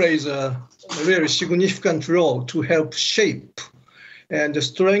Awards plays a very significant role to help shape and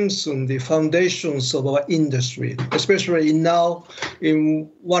strengthen the foundations of our industry, especially now in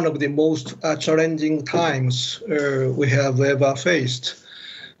one of the most challenging times we have ever faced.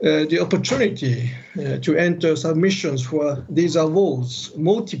 The opportunity to enter submissions for these awards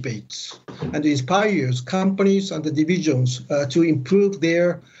motivates and inspires companies and the divisions to improve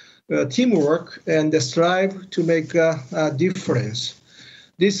their teamwork and strive to make a difference.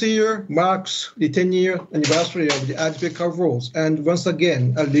 This year marks the 10-year anniversary of the ADIPEC Awards, and once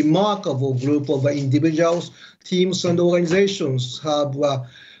again, a remarkable group of individuals, teams, and organizations have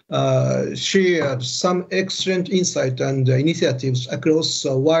shared some excellent insight and initiatives across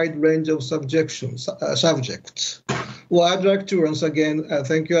a wide range of subjects. Well, I'd like to once again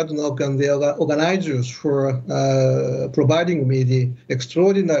thank you, ADNOC, and the organizers for providing me the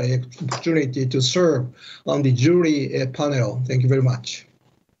extraordinary opportunity to serve on the jury panel. Thank you very much.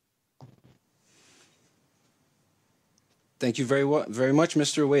 Thank you very much,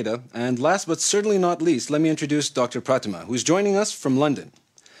 Mr. Ueda. And last but certainly not least, let me introduce Dr. Pratima, who's joining us from London.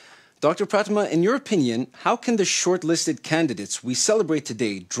 Dr. Pratima, in your opinion, how can the shortlisted candidates we celebrate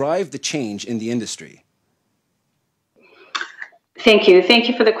today drive the change in the industry? Thank you. Thank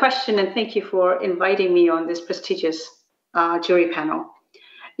you for the question, and thank you for inviting me on this prestigious jury panel.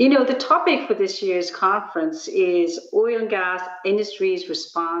 You know, the topic for this year's conference is oil and gas industry's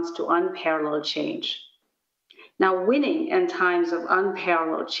response to unparalleled change. Now, winning in times of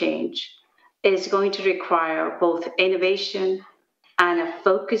unparalleled change is going to require both innovation and a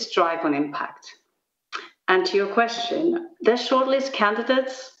focused drive on impact. And to your question, the shortlist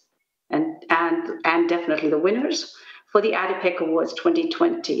candidates and definitely the winners for the ADIPEC Awards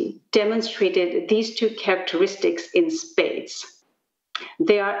 2020 demonstrated these two characteristics in spades.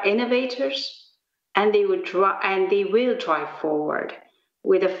 They are innovators, and they will drive forward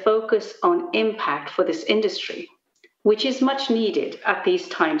with a focus on impact for this industry, which is much needed at these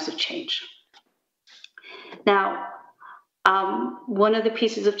times of change. Now, one of the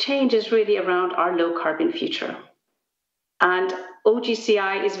pieces of change is really around our low carbon future. And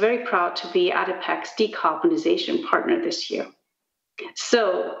OGCI is very proud to be ADIPEC's decarbonization partner this year.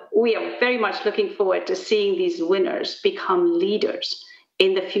 So we are very much looking forward to seeing these winners become leaders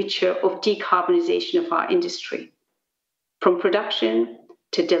in the future of decarbonization of our industry, from production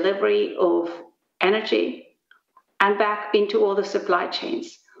to delivery of energy and back into all the supply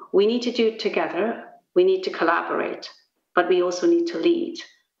chains. We need to do it together. We need to collaborate, but we also need to lead.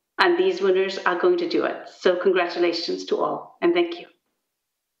 And these winners are going to do it. So congratulations to all, and thank you.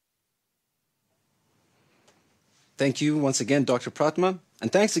 Thank you once again, Dr. Pratima.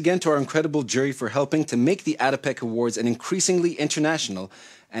 And thanks again to our incredible jury for helping to make the ADIPEC Awards an increasingly international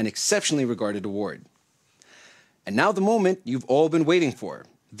and exceptionally regarded award. And now the moment you've all been waiting for,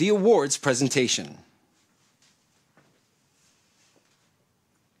 the awards presentation.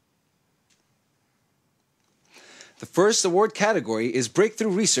 The first award category is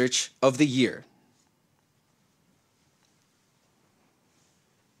Breakthrough Research of the Year.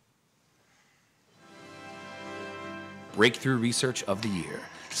 Breakthrough Research of the Year,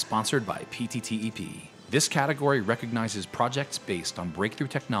 sponsored by PTTEP. This category recognizes projects based on breakthrough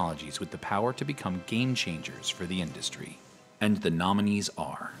technologies with the power to become game changers for the industry. And the nominees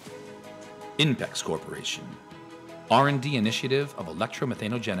are INPEX Corporation, R&D Initiative of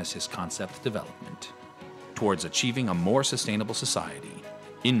Electromethanogenesis Concept Development. Towards achieving a more sustainable society,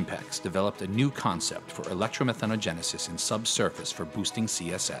 INPEX developed a new concept for electromethanogenesis in subsurface for boosting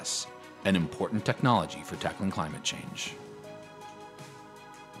CSS, an important technology for tackling climate change.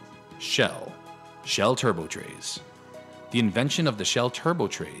 Shell Turbo Trays. The invention of the Shell Turbo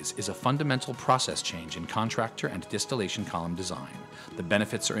Trays is a fundamental process change in contractor and distillation column design. The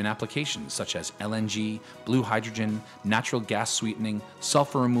benefits are in applications such as LNG, blue hydrogen, natural gas sweetening,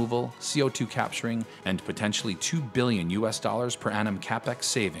 sulfur removal, CO2 capturing, and potentially $2 billion per annum capex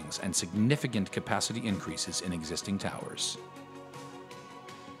savings and significant capacity increases in existing towers.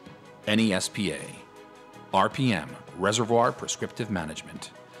 NESPA, RPM, Reservoir Prescriptive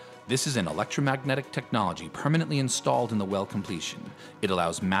Management. This is an electromagnetic technology permanently installed in the well completion. It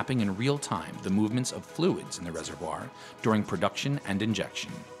allows mapping in real time the movements of fluids in the reservoir during production and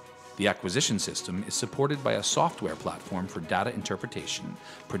injection. The acquisition system is supported by a software platform for data interpretation,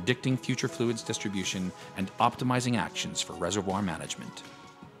 predicting future fluids distribution, and optimizing actions for reservoir management.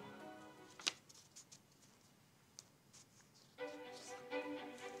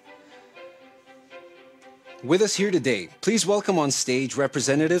 With us here today, please welcome on stage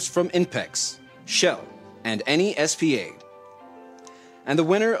representatives from INPEX, Shell, and NESPA. And the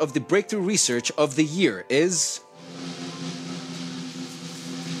winner of the Breakthrough Research of the Year is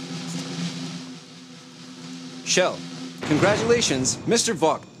Shell. Congratulations, Mr.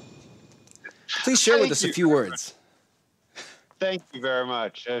 Vogt. Please share with us a few words. Thank you very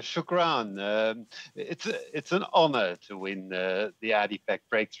much. Shukran. It's an honor to win the ADIPEC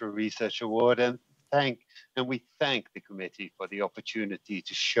Breakthrough Research Award, and we thank the committee for the opportunity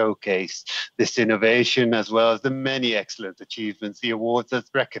to showcase this innovation as well as the many excellent achievements the awards has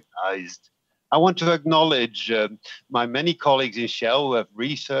recognized. I want to acknowledge my many colleagues in Shell who have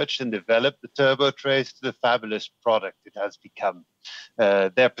researched and developed the turbo trace to the fabulous product it has become.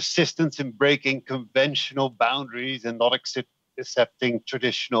 Their persistence in breaking conventional boundaries and not accepting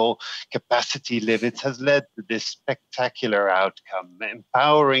traditional capacity limits has led to this spectacular outcome,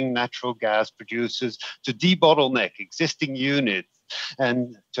 empowering natural gas producers to debottleneck existing units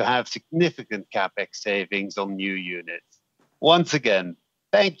and to have significant capex savings on new units. Once again,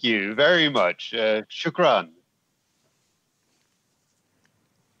 thank you very much. Shukran.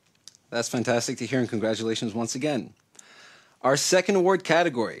 That's fantastic to hear, and congratulations once again. Our second award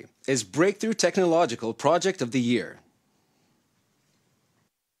category is Breakthrough Technological Project of the Year.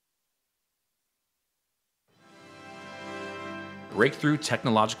 Breakthrough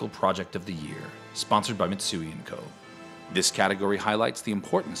Technological Project of the Year, sponsored by Mitsui & Co. This category highlights the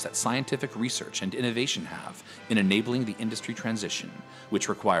importance that scientific research and innovation have in enabling the industry transition, which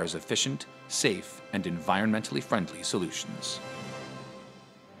requires efficient, safe, and environmentally friendly solutions.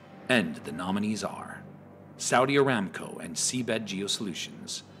 And the nominees are Saudi Aramco and Seabed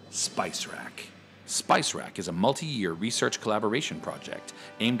Geosolutions, SpiceRack. SpiceRack is a multi-year research collaboration project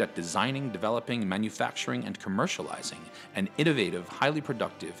aimed at designing, developing, manufacturing, and commercializing an innovative, highly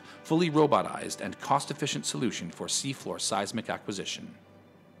productive, fully robotized, and cost-efficient solution for seafloor seismic acquisition.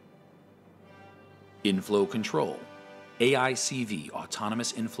 Inflow Control, AICV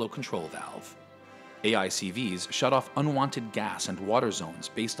Autonomous Inflow Control Valve. AICVs shut off unwanted gas and water zones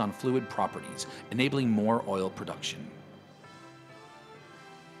based on fluid properties, enabling more oil production.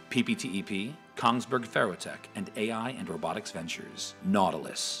 PPTEP, Kongsberg Ferrotech, and AI and Robotics Ventures.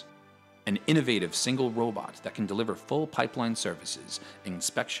 Nautilus, an innovative single robot that can deliver full pipeline services,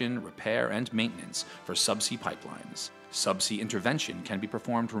 inspection, repair, and maintenance for subsea pipelines. Subsea intervention can be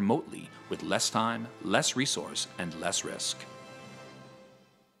performed remotely with less time, less resource, and less risk.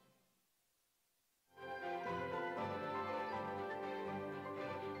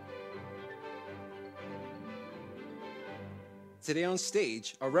 Today on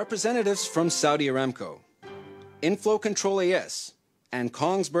stage are representatives from Saudi Aramco, Inflow Control AS, and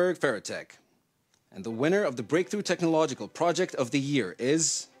Kongsberg Ferrotech. And the winner of the Breakthrough Technological Project of the Year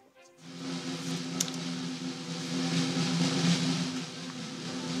is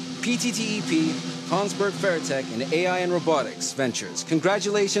PTTEP, Kongsberg Ferrotech, and AI and Robotics Ventures.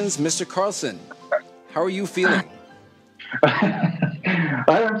 Congratulations, Mr. Carlson. How are you feeling? I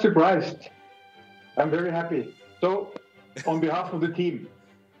am surprised. I'm very happy. So, on behalf of the team,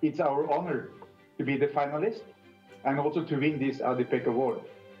 it's our honor to be the finalist and also to win this ADIPEC award.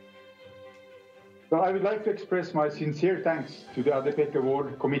 So I would like to express my sincere thanks to the ADIPEC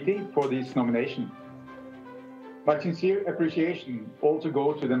Award Committee for this nomination. My sincere appreciation also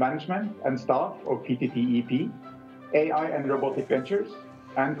goes to the management and staff of PTT-EP, AI and Robotic Ventures,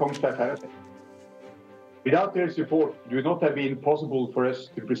 and Kongsberg Faraday. Without their support, it would not have been possible for us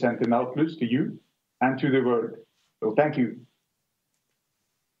to present an outlook to you and to the world. So thank you.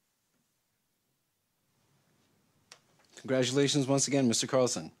 Congratulations once again, Mr.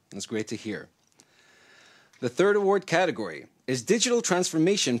 Carlson. That's great to hear. The third award category is Digital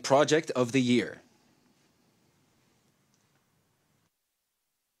Transformation Project of the Year.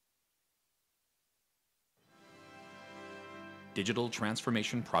 Digital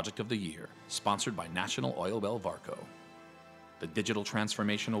Transformation Project of the Year, sponsored by National Oil Well Varco. The Digital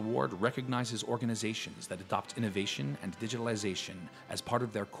Transformation Award recognizes organizations that adopt innovation and digitalization as part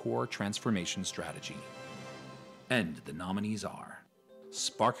of their core transformation strategy. And the nominees are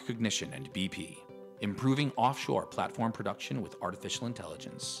Spark Cognition and BP, improving offshore platform production with artificial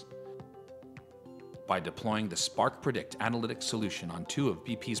intelligence. By deploying the Spark Predict analytics solution on 2 of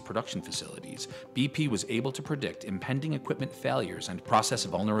BP's production facilities, BP was able to predict impending equipment failures and process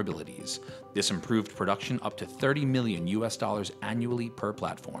vulnerabilities. This improved production up to $30 million annually per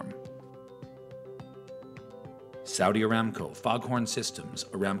platform. Saudi Aramco, Foghorn Systems,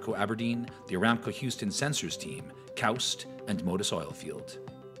 Aramco Aberdeen, the Aramco Houston Sensors Team, Koust, and Modus Oilfield.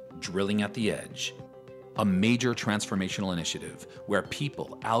 Drilling at the Edge. A major transformational initiative where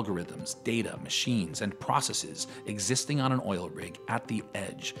people, algorithms, data, machines, and processes existing on an oil rig at the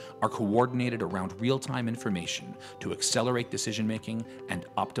edge are coordinated around real-time information to accelerate decision-making and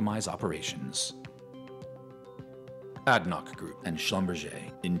optimize operations. ADNOC Group and Schlumberger,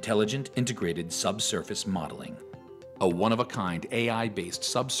 Intelligent Integrated Subsurface Modeling. A one-of-a-kind AI-based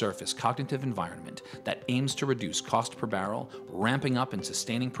subsurface cognitive environment that aims to reduce cost per barrel, ramping up and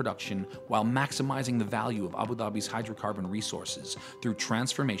sustaining production while maximizing the value of Abu Dhabi's hydrocarbon resources through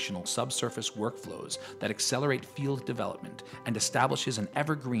transformational subsurface workflows that accelerate field development and establishes an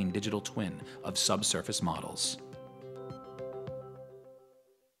evergreen digital twin of subsurface models.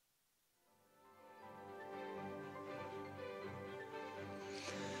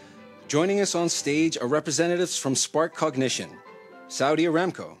 Joining us on stage are representatives from Spark Cognition, Saudi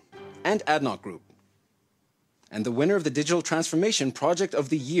Aramco, and ADNOC Group. And the winner of the Digital Transformation Project of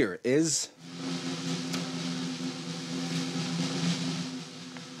the Year is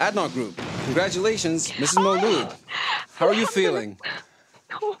ADNOC Group. Congratulations, Mrs. Mouloud. How are you feeling?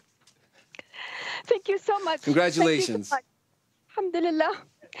 Thank you so much. Congratulations. So Alhamdulillah.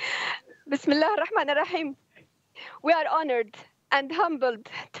 Bismillah ar-Rahman ar-Rahim. We are honored and humbled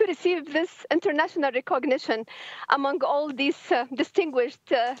to receive this international recognition among all these distinguished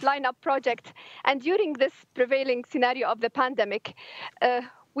lineup projects. And during this prevailing scenario of the pandemic,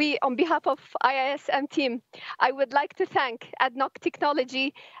 we, on behalf of IISM team, I would like to thank ADNOC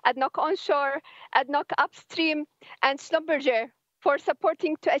Technology, ADNOC Onshore, ADNOC Upstream, and Schlumberger for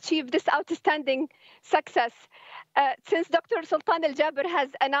supporting to achieve this outstanding success. Since Dr. Sultan Al Jaber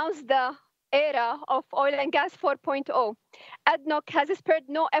has announced the era of oil and gas 4.0, ADNOC has spared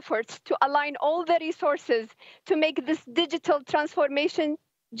no efforts to align all the resources to make this digital transformation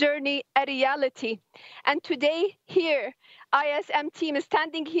journey a reality. And today, here, ISM team is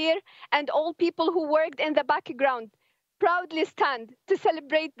standing here, and all people who worked in the background proudly stand to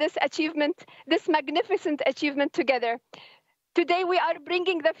celebrate this achievement, this magnificent achievement together. Today, we are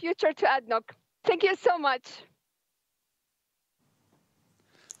bringing the future to ADNOC. Thank you so much.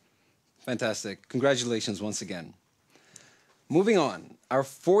 Fantastic. Congratulations once again. Moving on, our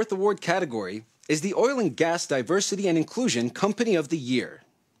fourth award category is the Oil and Gas Diversity and Inclusion Company of the Year.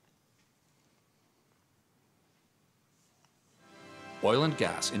 Oil and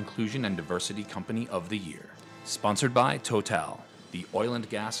Gas Inclusion and Diversity Company of the Year. Sponsored by Total. The Oil and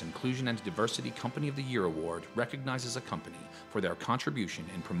Gas Inclusion and Diversity Company of the Year Award recognizes a company for their contribution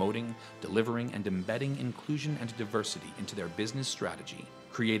in promoting, delivering, and embedding inclusion and diversity into their business strategy,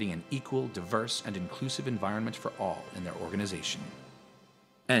 creating an equal, diverse, and inclusive environment for all in their organization.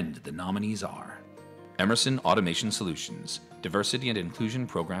 And the nominees are Emerson Automation Solutions, Diversity and Inclusion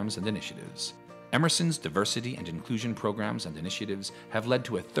Programs and Initiatives. Emerson's diversity and inclusion programs and initiatives have led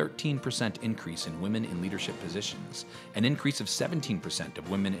to a 13% increase in women in leadership positions, an increase of 17%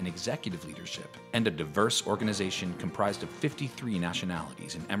 of women in executive leadership, and a diverse organization comprised of 53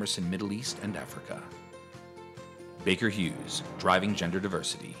 nationalities in Emerson, Middle East, and Africa. Baker Hughes, Driving Gender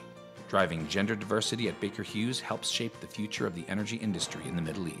Diversity. Driving gender diversity at Baker Hughes helps shape the future of the energy industry in the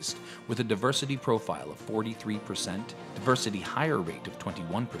Middle East, with a diversity profile of 43%, diversity hire rate of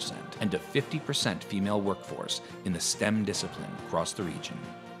 21%, and a 50% female workforce in the STEM discipline across the region.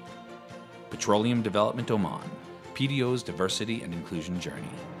 Petroleum Development Oman, PDO's diversity and inclusion journey.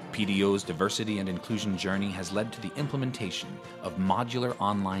 PDO's diversity and inclusion journey has led to the implementation of modular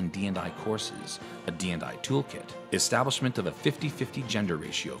online D&I courses, a D&I toolkit, establishment of a 50-50 gender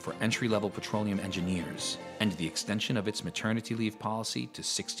ratio for entry-level petroleum engineers, and the extension of its maternity leave policy to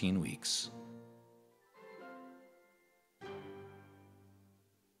 16 weeks.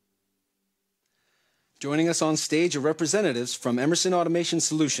 Joining us on stage are representatives from Emerson Automation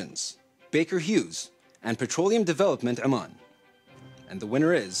Solutions, Baker Hughes, and Petroleum Development Oman. And the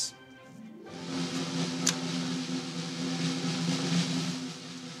winner is...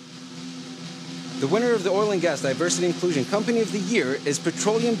 The winner of the Oil and Gas Diversity Inclusion Company of the Year is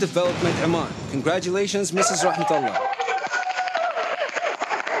Petroleum Development Oman. Congratulations, Mrs. Rahmatullah.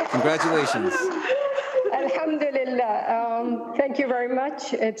 Congratulations. Alhamdulillah. Thank you very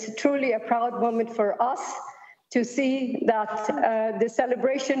much. It's truly a proud moment for us to see that the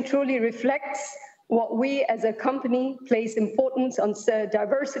celebration truly reflects what we as a company place importance on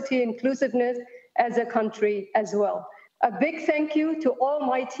diversity, inclusiveness as a country as well. A big thank you to all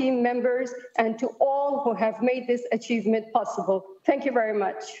my team members and to all who have made this achievement possible. Thank you very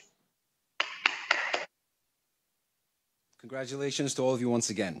much. Congratulations to all of you once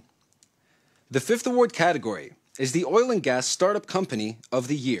again. The fifth award category is the Oil and Gas Startup Company of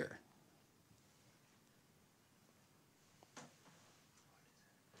the Year.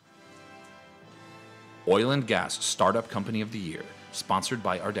 Oil and Gas Startup Company of the Year, sponsored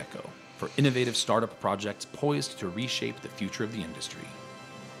by Ardeco, for innovative startup projects poised to reshape the future of the industry.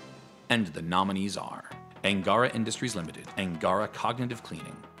 And the nominees are Angara Industries Limited, Angara Cognitive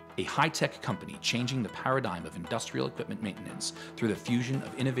Cleaning, a high-tech company changing the paradigm of industrial equipment maintenance through the fusion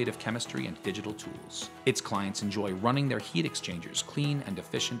of innovative chemistry and digital tools. Its clients enjoy running their heat exchangers clean and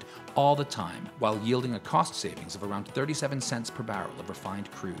efficient all the time, while yielding a cost savings of around 37 cents per barrel of refined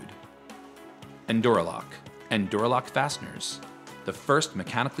crude. Enduralock, Enduralock Fasteners, the first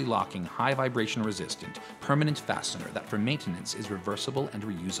mechanically locking, high vibration resistant, permanent fastener that for maintenance is reversible and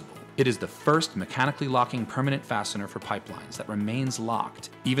reusable. It is the first mechanically locking permanent fastener for pipelines that remains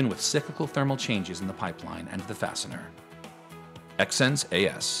locked, even with cyclical thermal changes in the pipeline and the fastener. Xsense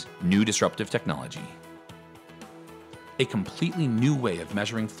AS, new disruptive technology. A completely new way of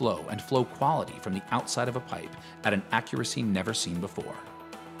measuring flow and flow quality from the outside of a pipe at an accuracy never seen before.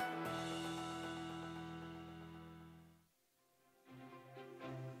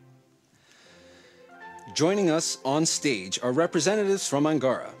 Joining us on stage are representatives from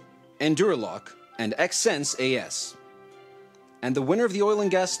Angara, Enduralock, and Xsense AS. And the winner of the Oil and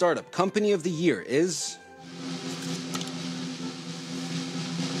Gas Startup Company of the Year is...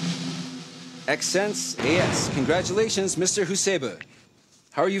 Xsense AS. Congratulations, Mr. Husseber.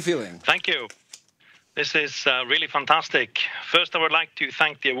 How are you feeling? Thank you. This is really fantastic. First, I would like to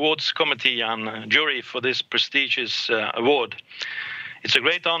thank the awards committee and jury for this prestigious award. It's a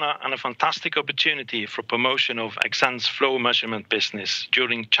great honor and a fantastic opportunity for promotion of Xsense flow measurement business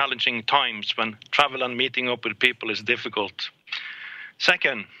during challenging times when travel and meeting up with people is difficult.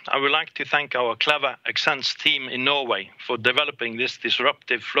 Second, I would like to thank our clever Xsense team in Norway for developing this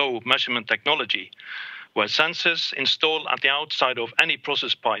disruptive flow measurement technology, where sensors installed at the outside of any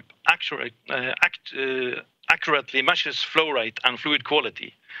process pipe accurately measures flow rate and fluid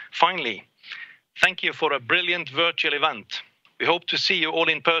quality. Finally, thank you for a brilliant virtual event. We hope to see you all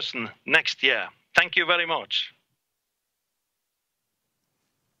in person next year. Thank you very much.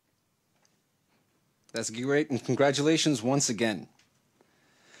 That's great, and congratulations once again.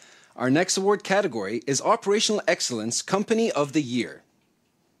 Our next award category is Operational Excellence Company of the Year.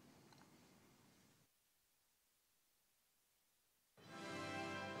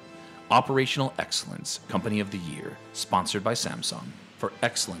 Operational Excellence Company of the Year, sponsored by Samsung, for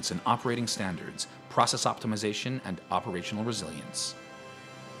excellence in operating standards, process optimization, and operational resilience.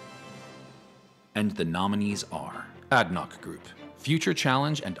 And the nominees are ADNOC Group, Future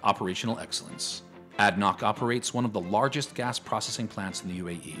Challenge and Operational Excellence. ADNOC operates one of the largest gas processing plants in the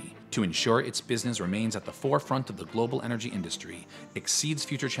UAE. To ensure its business remains at the forefront of the global energy industry, exceeds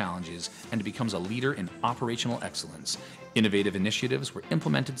future challenges, and becomes a leader in operational excellence, innovative initiatives were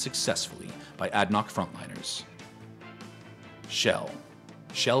implemented successfully by ADNOC frontliners.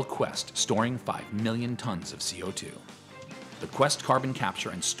 Shell Quest, storing 5 million tons of CO2. The Quest Carbon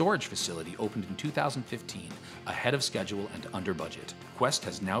Capture and Storage Facility opened in 2015, ahead of schedule and under budget. Quest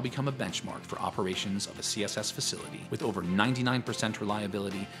has now become a benchmark for operations of a CSS facility, with over 99%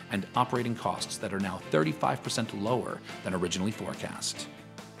 reliability and operating costs that are now 35% lower than originally forecast.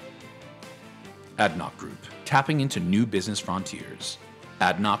 ADNOC Group, tapping into new business frontiers.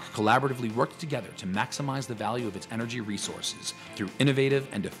 ADNOC collaboratively worked together to maximize the value of its energy resources through innovative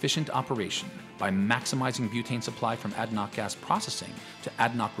and efficient operation by maximizing butane supply from ADNOC gas processing to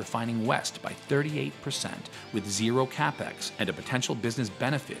ADNOC refining west by 38% with zero capex and a potential business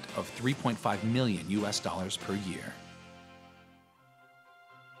benefit of $3.5 million per year.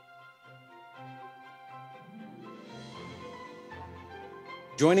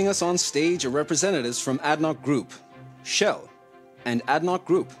 Joining us on stage are representatives from ADNOC Group, Shell, and ADNOC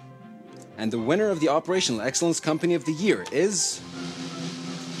Group. And the winner of the Operational Excellence Company of the Year is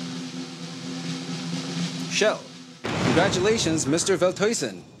Shell. Congratulations, Mr.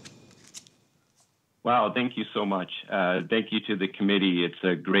 Veldhuizen. Wow, thank you so much. Thank you to the committee. It's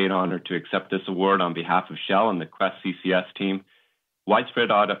a great honor to accept this award on behalf of Shell and the Quest CCS team.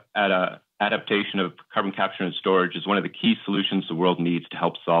 Widespread adaptation of carbon capture and storage is one of the key solutions the world needs to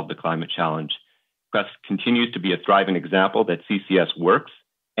help solve the climate challenge. Quest continues to be a thriving example that CCS works,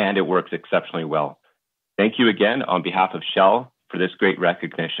 and it works exceptionally well. Thank you again on behalf of Shell for this great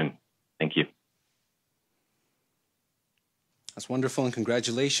recognition. Thank you. That's wonderful, and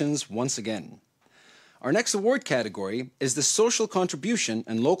congratulations once again. Our next award category is the Social Contribution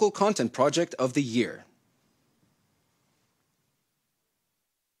and Local Content Project of the Year.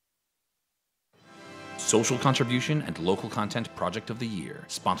 Social Contribution and Local Content Project of the Year,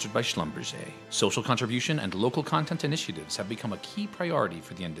 sponsored by Schlumberger. Social contribution and local content initiatives have become a key priority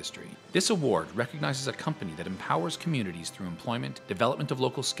for the industry. This award recognizes a company that empowers communities through employment, development of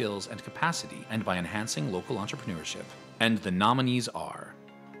local skills and capacity, and by enhancing local entrepreneurship. And the nominees are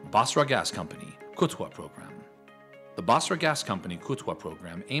Basra Gas Company, Kutwa Program. The Basra Gas Company Kutwa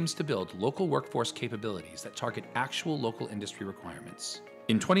program aims to build local workforce capabilities that target actual local industry requirements.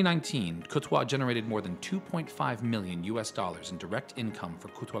 In 2019, Kutwa generated more than $2.5 million in direct income for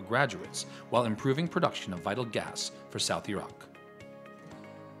Kutwa graduates while improving production of vital gas for South Iraq.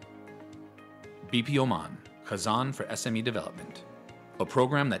 BP Oman, Khazan for SME Development, a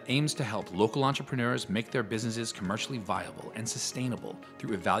program that aims to help local entrepreneurs make their businesses commercially viable and sustainable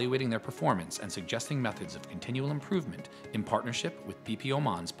through evaluating their performance and suggesting methods of continual improvement in partnership with BP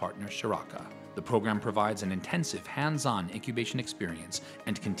Oman's partner Sharaka. The program provides an intensive hands-on incubation experience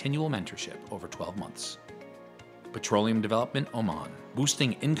and continual mentorship over 12 months. Petroleum Development Oman,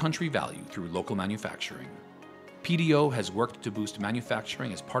 boosting in-country value through local manufacturing. PDO has worked to boost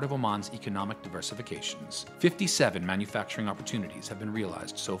manufacturing as part of Oman's economic diversifications. 57 manufacturing opportunities have been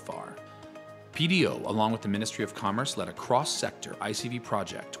realized so far. PDO, along with the Ministry of Commerce, led a cross-sector ICV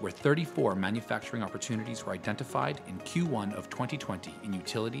project where 34 manufacturing opportunities were identified in Q1 of 2020 in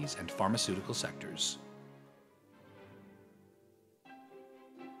utilities and pharmaceutical sectors.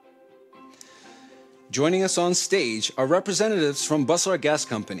 Joining us on stage are representatives from Basra Gas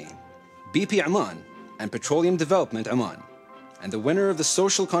Company, BP Oman, and Petroleum Development Oman. And the winner of the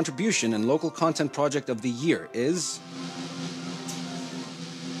Social Contribution and Local Content Project of the Year is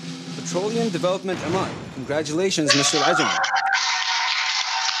Petroleum Development Oman. Congratulations, Mr. Al-Ajami.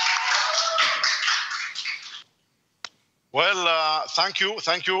 Well, thank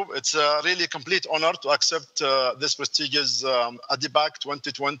you. It's a really complete honor to accept this prestigious ADIPEC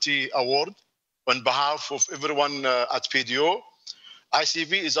 2020 award on behalf of everyone at PDO.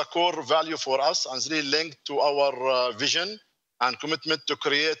 ICV is a core value for us and is really linked to our vision and commitment to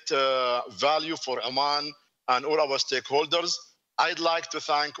create value for Oman and all our stakeholders. I'd like to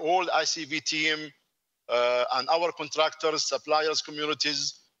thank all ICV team and our contractors, suppliers,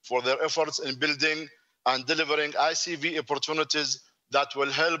 communities for their efforts in building and delivering ICV opportunities that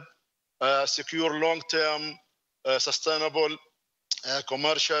will help secure long-term, sustainable,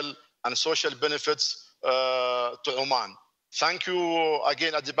 commercial and social benefits to Oman. Thank you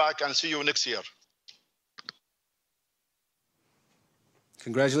again, ADIPEC, and see you next year.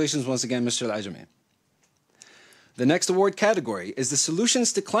 Congratulations once again, Mr. Al-Ajami. The next award category is the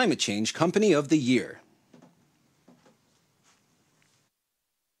Solutions to Climate Change Company of the Year.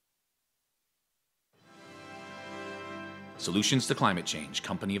 Solutions to Climate Change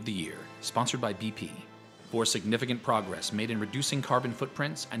Company of the Year, sponsored by BP, for significant progress made in reducing carbon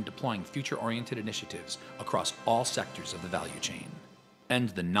footprints and deploying future-oriented initiatives across all sectors of the value chain. And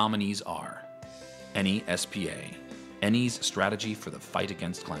the nominees are NESPA, Eni's strategy for the fight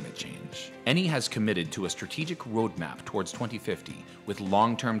against climate change. Eni has committed to a strategic roadmap towards 2050 with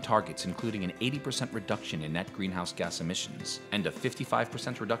long-term targets including an 80% reduction in net greenhouse gas emissions and a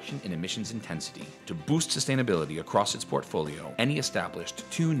 55% reduction in emissions intensity. To boost sustainability across its portfolio, Eni established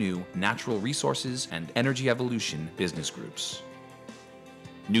 2 new natural resources and energy evolution business groups.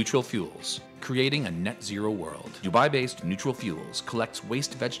 Neutral Fuels, creating a net zero world. Dubai-based Neutral Fuels collects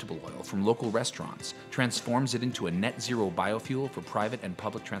waste vegetable oil from local restaurants, transforms it into a net zero biofuel for private and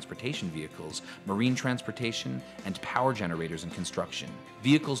public transportation vehicles, marine transportation, and power generators and construction.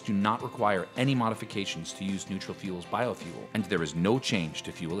 Vehicles do not require any modifications to use Neutral Fuels biofuel, and there is no change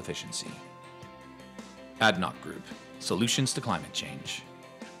to fuel efficiency. ADNOC Group, solutions to climate change.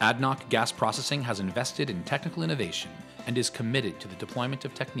 ADNOC Gas Processing has invested in technical innovation and is committed to the deployment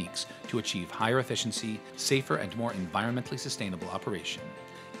of techniques to achieve higher efficiency, safer and more environmentally sustainable operation.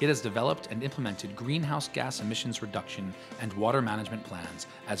 It has developed and implemented greenhouse gas emissions reduction and water management plans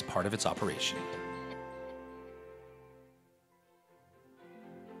as part of its operation.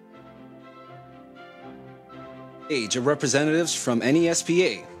 Age of representatives from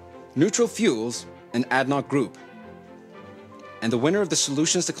NESPA, Neutral Fuels, and ADNOC Group. And the winner of the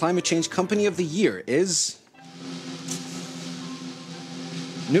Solutions to Climate Change Company of the Year is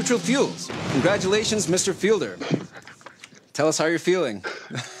Neutral Fuels. Congratulations, Mr. Fielder. Tell us how you're feeling.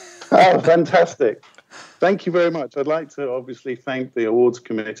 Oh, fantastic. Thank you very much. I'd like to obviously thank the awards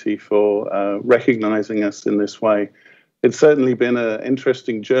committee for recognizing us in this way. It's certainly been an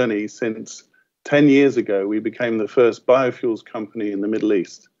interesting journey since 10 years ago we became the first biofuels company in the Middle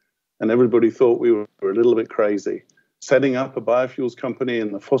East, and everybody thought we were a little bit crazy. Setting up a biofuels company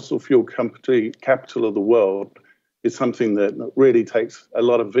in the fossil fuel capital of the world is something that really takes a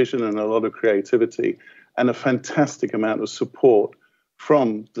lot of vision and a lot of creativity and a fantastic amount of support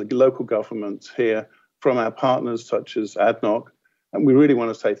from the local governments here, from our partners such as ADNOC. And we really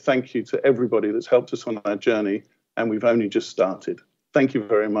want to say thank you to everybody that's helped us on our journey, and we've only just started. Thank you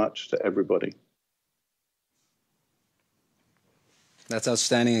very much to everybody. That's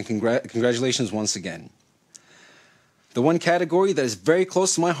outstanding, and congratulations once again. The one category that is very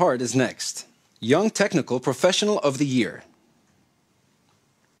close to my heart is next. Young Technical Professional of the Year.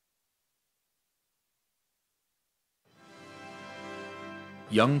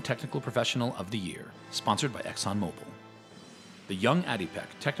 Young Technical Professional of the Year, sponsored by ExxonMobil. The Young ADIPEC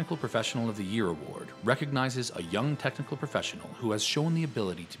Technical Professional of the Year Award recognizes a young technical professional who has shown the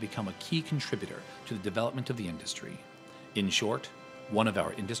ability to become a key contributor to the development of the industry. In short, one of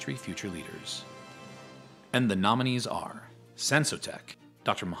our industry future leaders. And the nominees are Sensotech,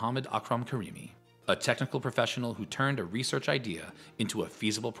 Dr. Mohammed Akram Karimi, a technical professional who turned a research idea into a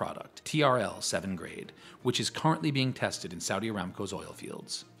feasible product, TRL 7 grade, which is currently being tested in Saudi Aramco's oil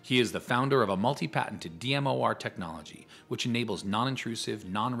fields. He is the founder of a multi-patented DMOR technology, which enables non-intrusive,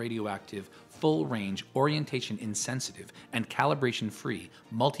 non-radioactive, full-range, orientation-insensitive, and calibration-free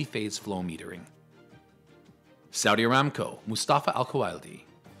multi-phase flow metering. Saudi Aramco, Mustafa Al-Khawaildi.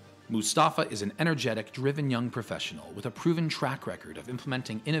 Mustafa is an energetic, driven young professional with a proven track record of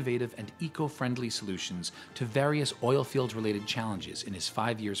implementing innovative and eco-friendly solutions to various oil field-related challenges in his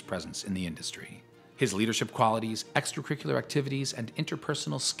 5 years' presence in the industry. His leadership qualities, extracurricular activities, and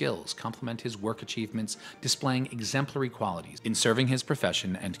interpersonal skills complement his work achievements, displaying exemplary qualities in serving his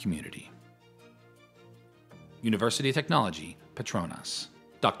profession and community. University of Technology, Petronas.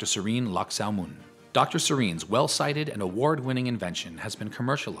 Dr. Serene Laksaumun. Dr. Serene's well-cited and award-winning invention has been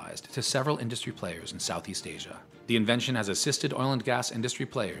commercialized to several industry players in Southeast Asia. The invention has assisted oil and gas industry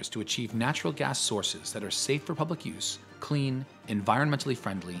players to achieve natural gas sources that are safe for public use, clean, environmentally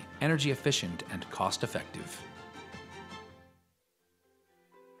friendly, energy efficient, and cost-effective.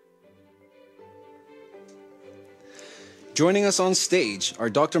 Joining us on stage are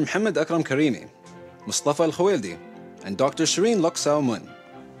Dr. Mohammed Akram Karimi, Mustafa Al-Khawaildi, and Dr. Serene Laksaumun.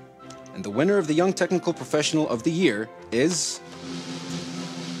 And the winner of the Young Technical Professional of the Year is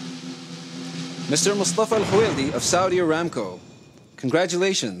Mr. Mustafa Al-Khawaildi of Saudi Aramco.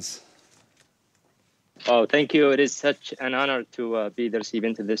 Congratulations. Oh, thank you. It is such an honor to be the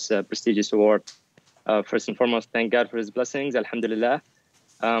recipient of this prestigious award. First and foremost, thank God for his blessings. Alhamdulillah.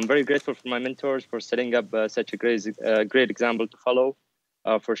 I'm very grateful for my mentors for setting up such a great example to follow,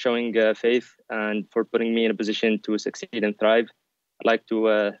 for showing faith, and for putting me in a position to succeed and thrive. I'd like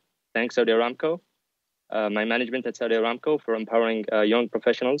to thank Saudi Aramco, my management at Saudi Aramco, for empowering young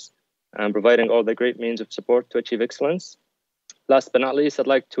professionals and providing all the great means of support to achieve excellence. Last but not least, I'd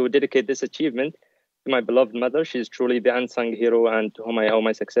like to dedicate this achievement to my beloved mother. She is truly the unsung hero and to whom I owe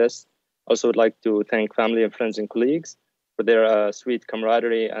my success. Also would like to thank family and friends and colleagues for their sweet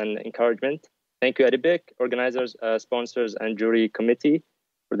camaraderie and encouragement. Thank you, ADIPEC, organizers, sponsors, and jury committee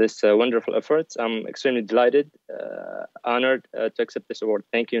for this wonderful effort. I'm extremely delighted, honored to accept this award.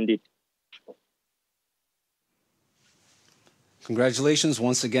 Thank you indeed. Congratulations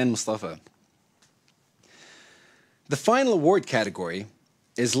once again, Mustafa. The final award category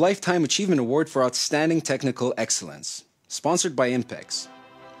is Lifetime Achievement Award for Outstanding Technical Excellence, sponsored by INPEX.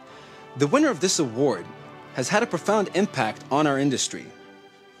 The winner of this award has had a profound impact on our industry.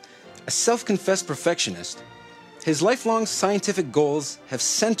 A self-confessed perfectionist, his lifelong scientific goals have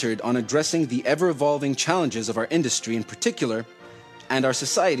centered on addressing the ever-evolving challenges of our industry in particular, and our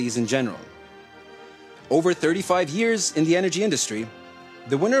societies in general. Over 35 years in the energy industry,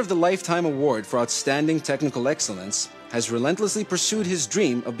 the winner of the Lifetime Award for Outstanding Technical Excellence has relentlessly pursued his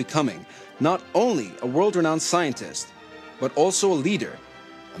dream of becoming not only a world-renowned scientist, but also a leader,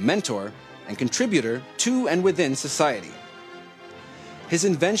 a mentor, and contributor to and within society. His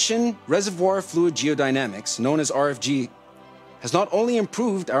invention, Reservoir Fluid Geodynamics, known as RFG, has not only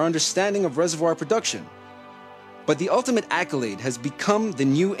improved our understanding of reservoir production, but the ultimate accolade has become the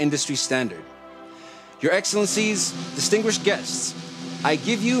new industry standard. Your Excellencies, distinguished guests, I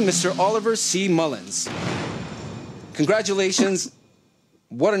give you Mr. Oliver C. Mullins. Congratulations.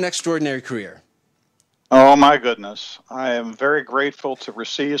 What an extraordinary career. Oh my goodness. I am very grateful to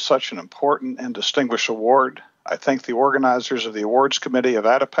receive such an important and distinguished award. I thank the organizers of the Awards Committee of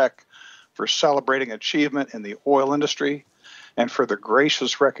ADIPEC for celebrating achievement in the oil industry and for the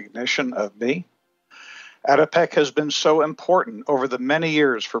gracious recognition of me. ADIPEC has been so important over the many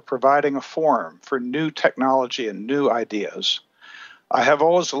years for providing a forum for new technology and new ideas. I have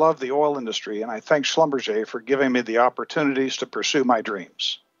always loved the oil industry, and I thank Schlumberger for giving me the opportunities to pursue my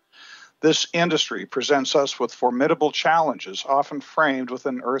dreams. This industry presents us with formidable challenges, often framed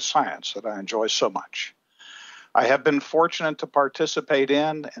within earth science, that I enjoy so much. I have been fortunate to participate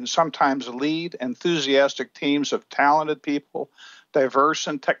in and sometimes lead enthusiastic teams of talented people, diverse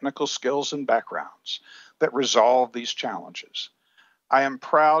in technical skills and backgrounds, that resolve these challenges. I am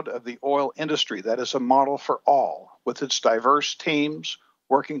proud of the oil industry that is a model for all, with its diverse teams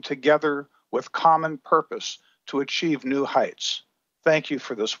working together with common purpose to achieve new heights. Thank you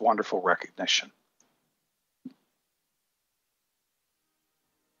for this wonderful recognition.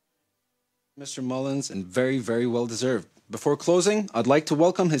 Mr. Mullins, and very, very well deserved. Before closing, I'd like to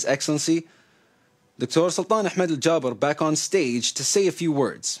welcome His Excellency, Dr. Sultan Ahmed Al Jaber, back on stage to say a few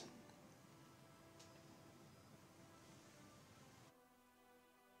words.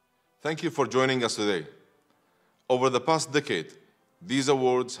 Thank you for joining us today. Over the past decade, these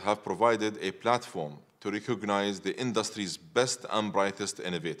awards have provided a platform to recognize the industry's best and brightest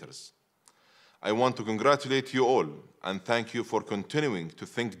innovators. I want to congratulate you all and thank you for continuing to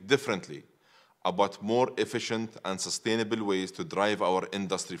think differently about more efficient and sustainable ways to drive our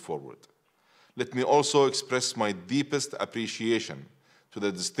industry forward. Let me also express my deepest appreciation to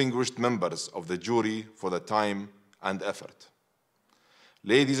the distinguished members of the jury for the time and effort.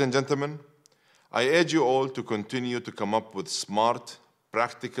 Ladies and gentlemen, I urge you all to continue to come up with smart,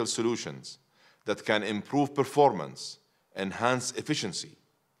 practical solutions that can improve performance, enhance efficiency,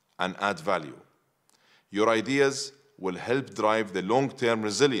 and add value. Your ideas will help drive the long-term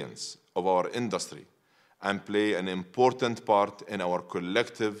resilience of our industry and play an important part in our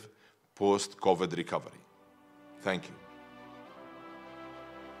collective post-COVID recovery. Thank you.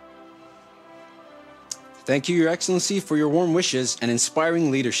 Thank you, Your Excellency, for your warm wishes and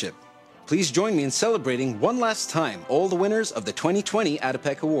inspiring leadership. Please join me in celebrating one last time all the winners of the 2020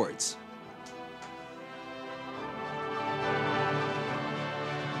 ADIPEC Awards.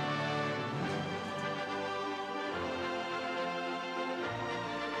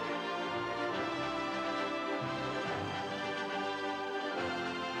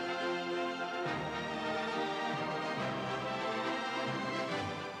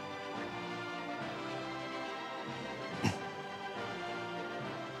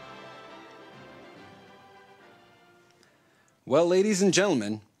 Well, ladies and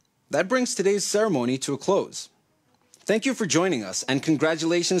gentlemen, that brings today's ceremony to a close. Thank you for joining us, and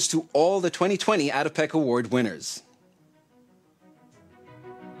congratulations to all the 2020 ADIPEC Award winners.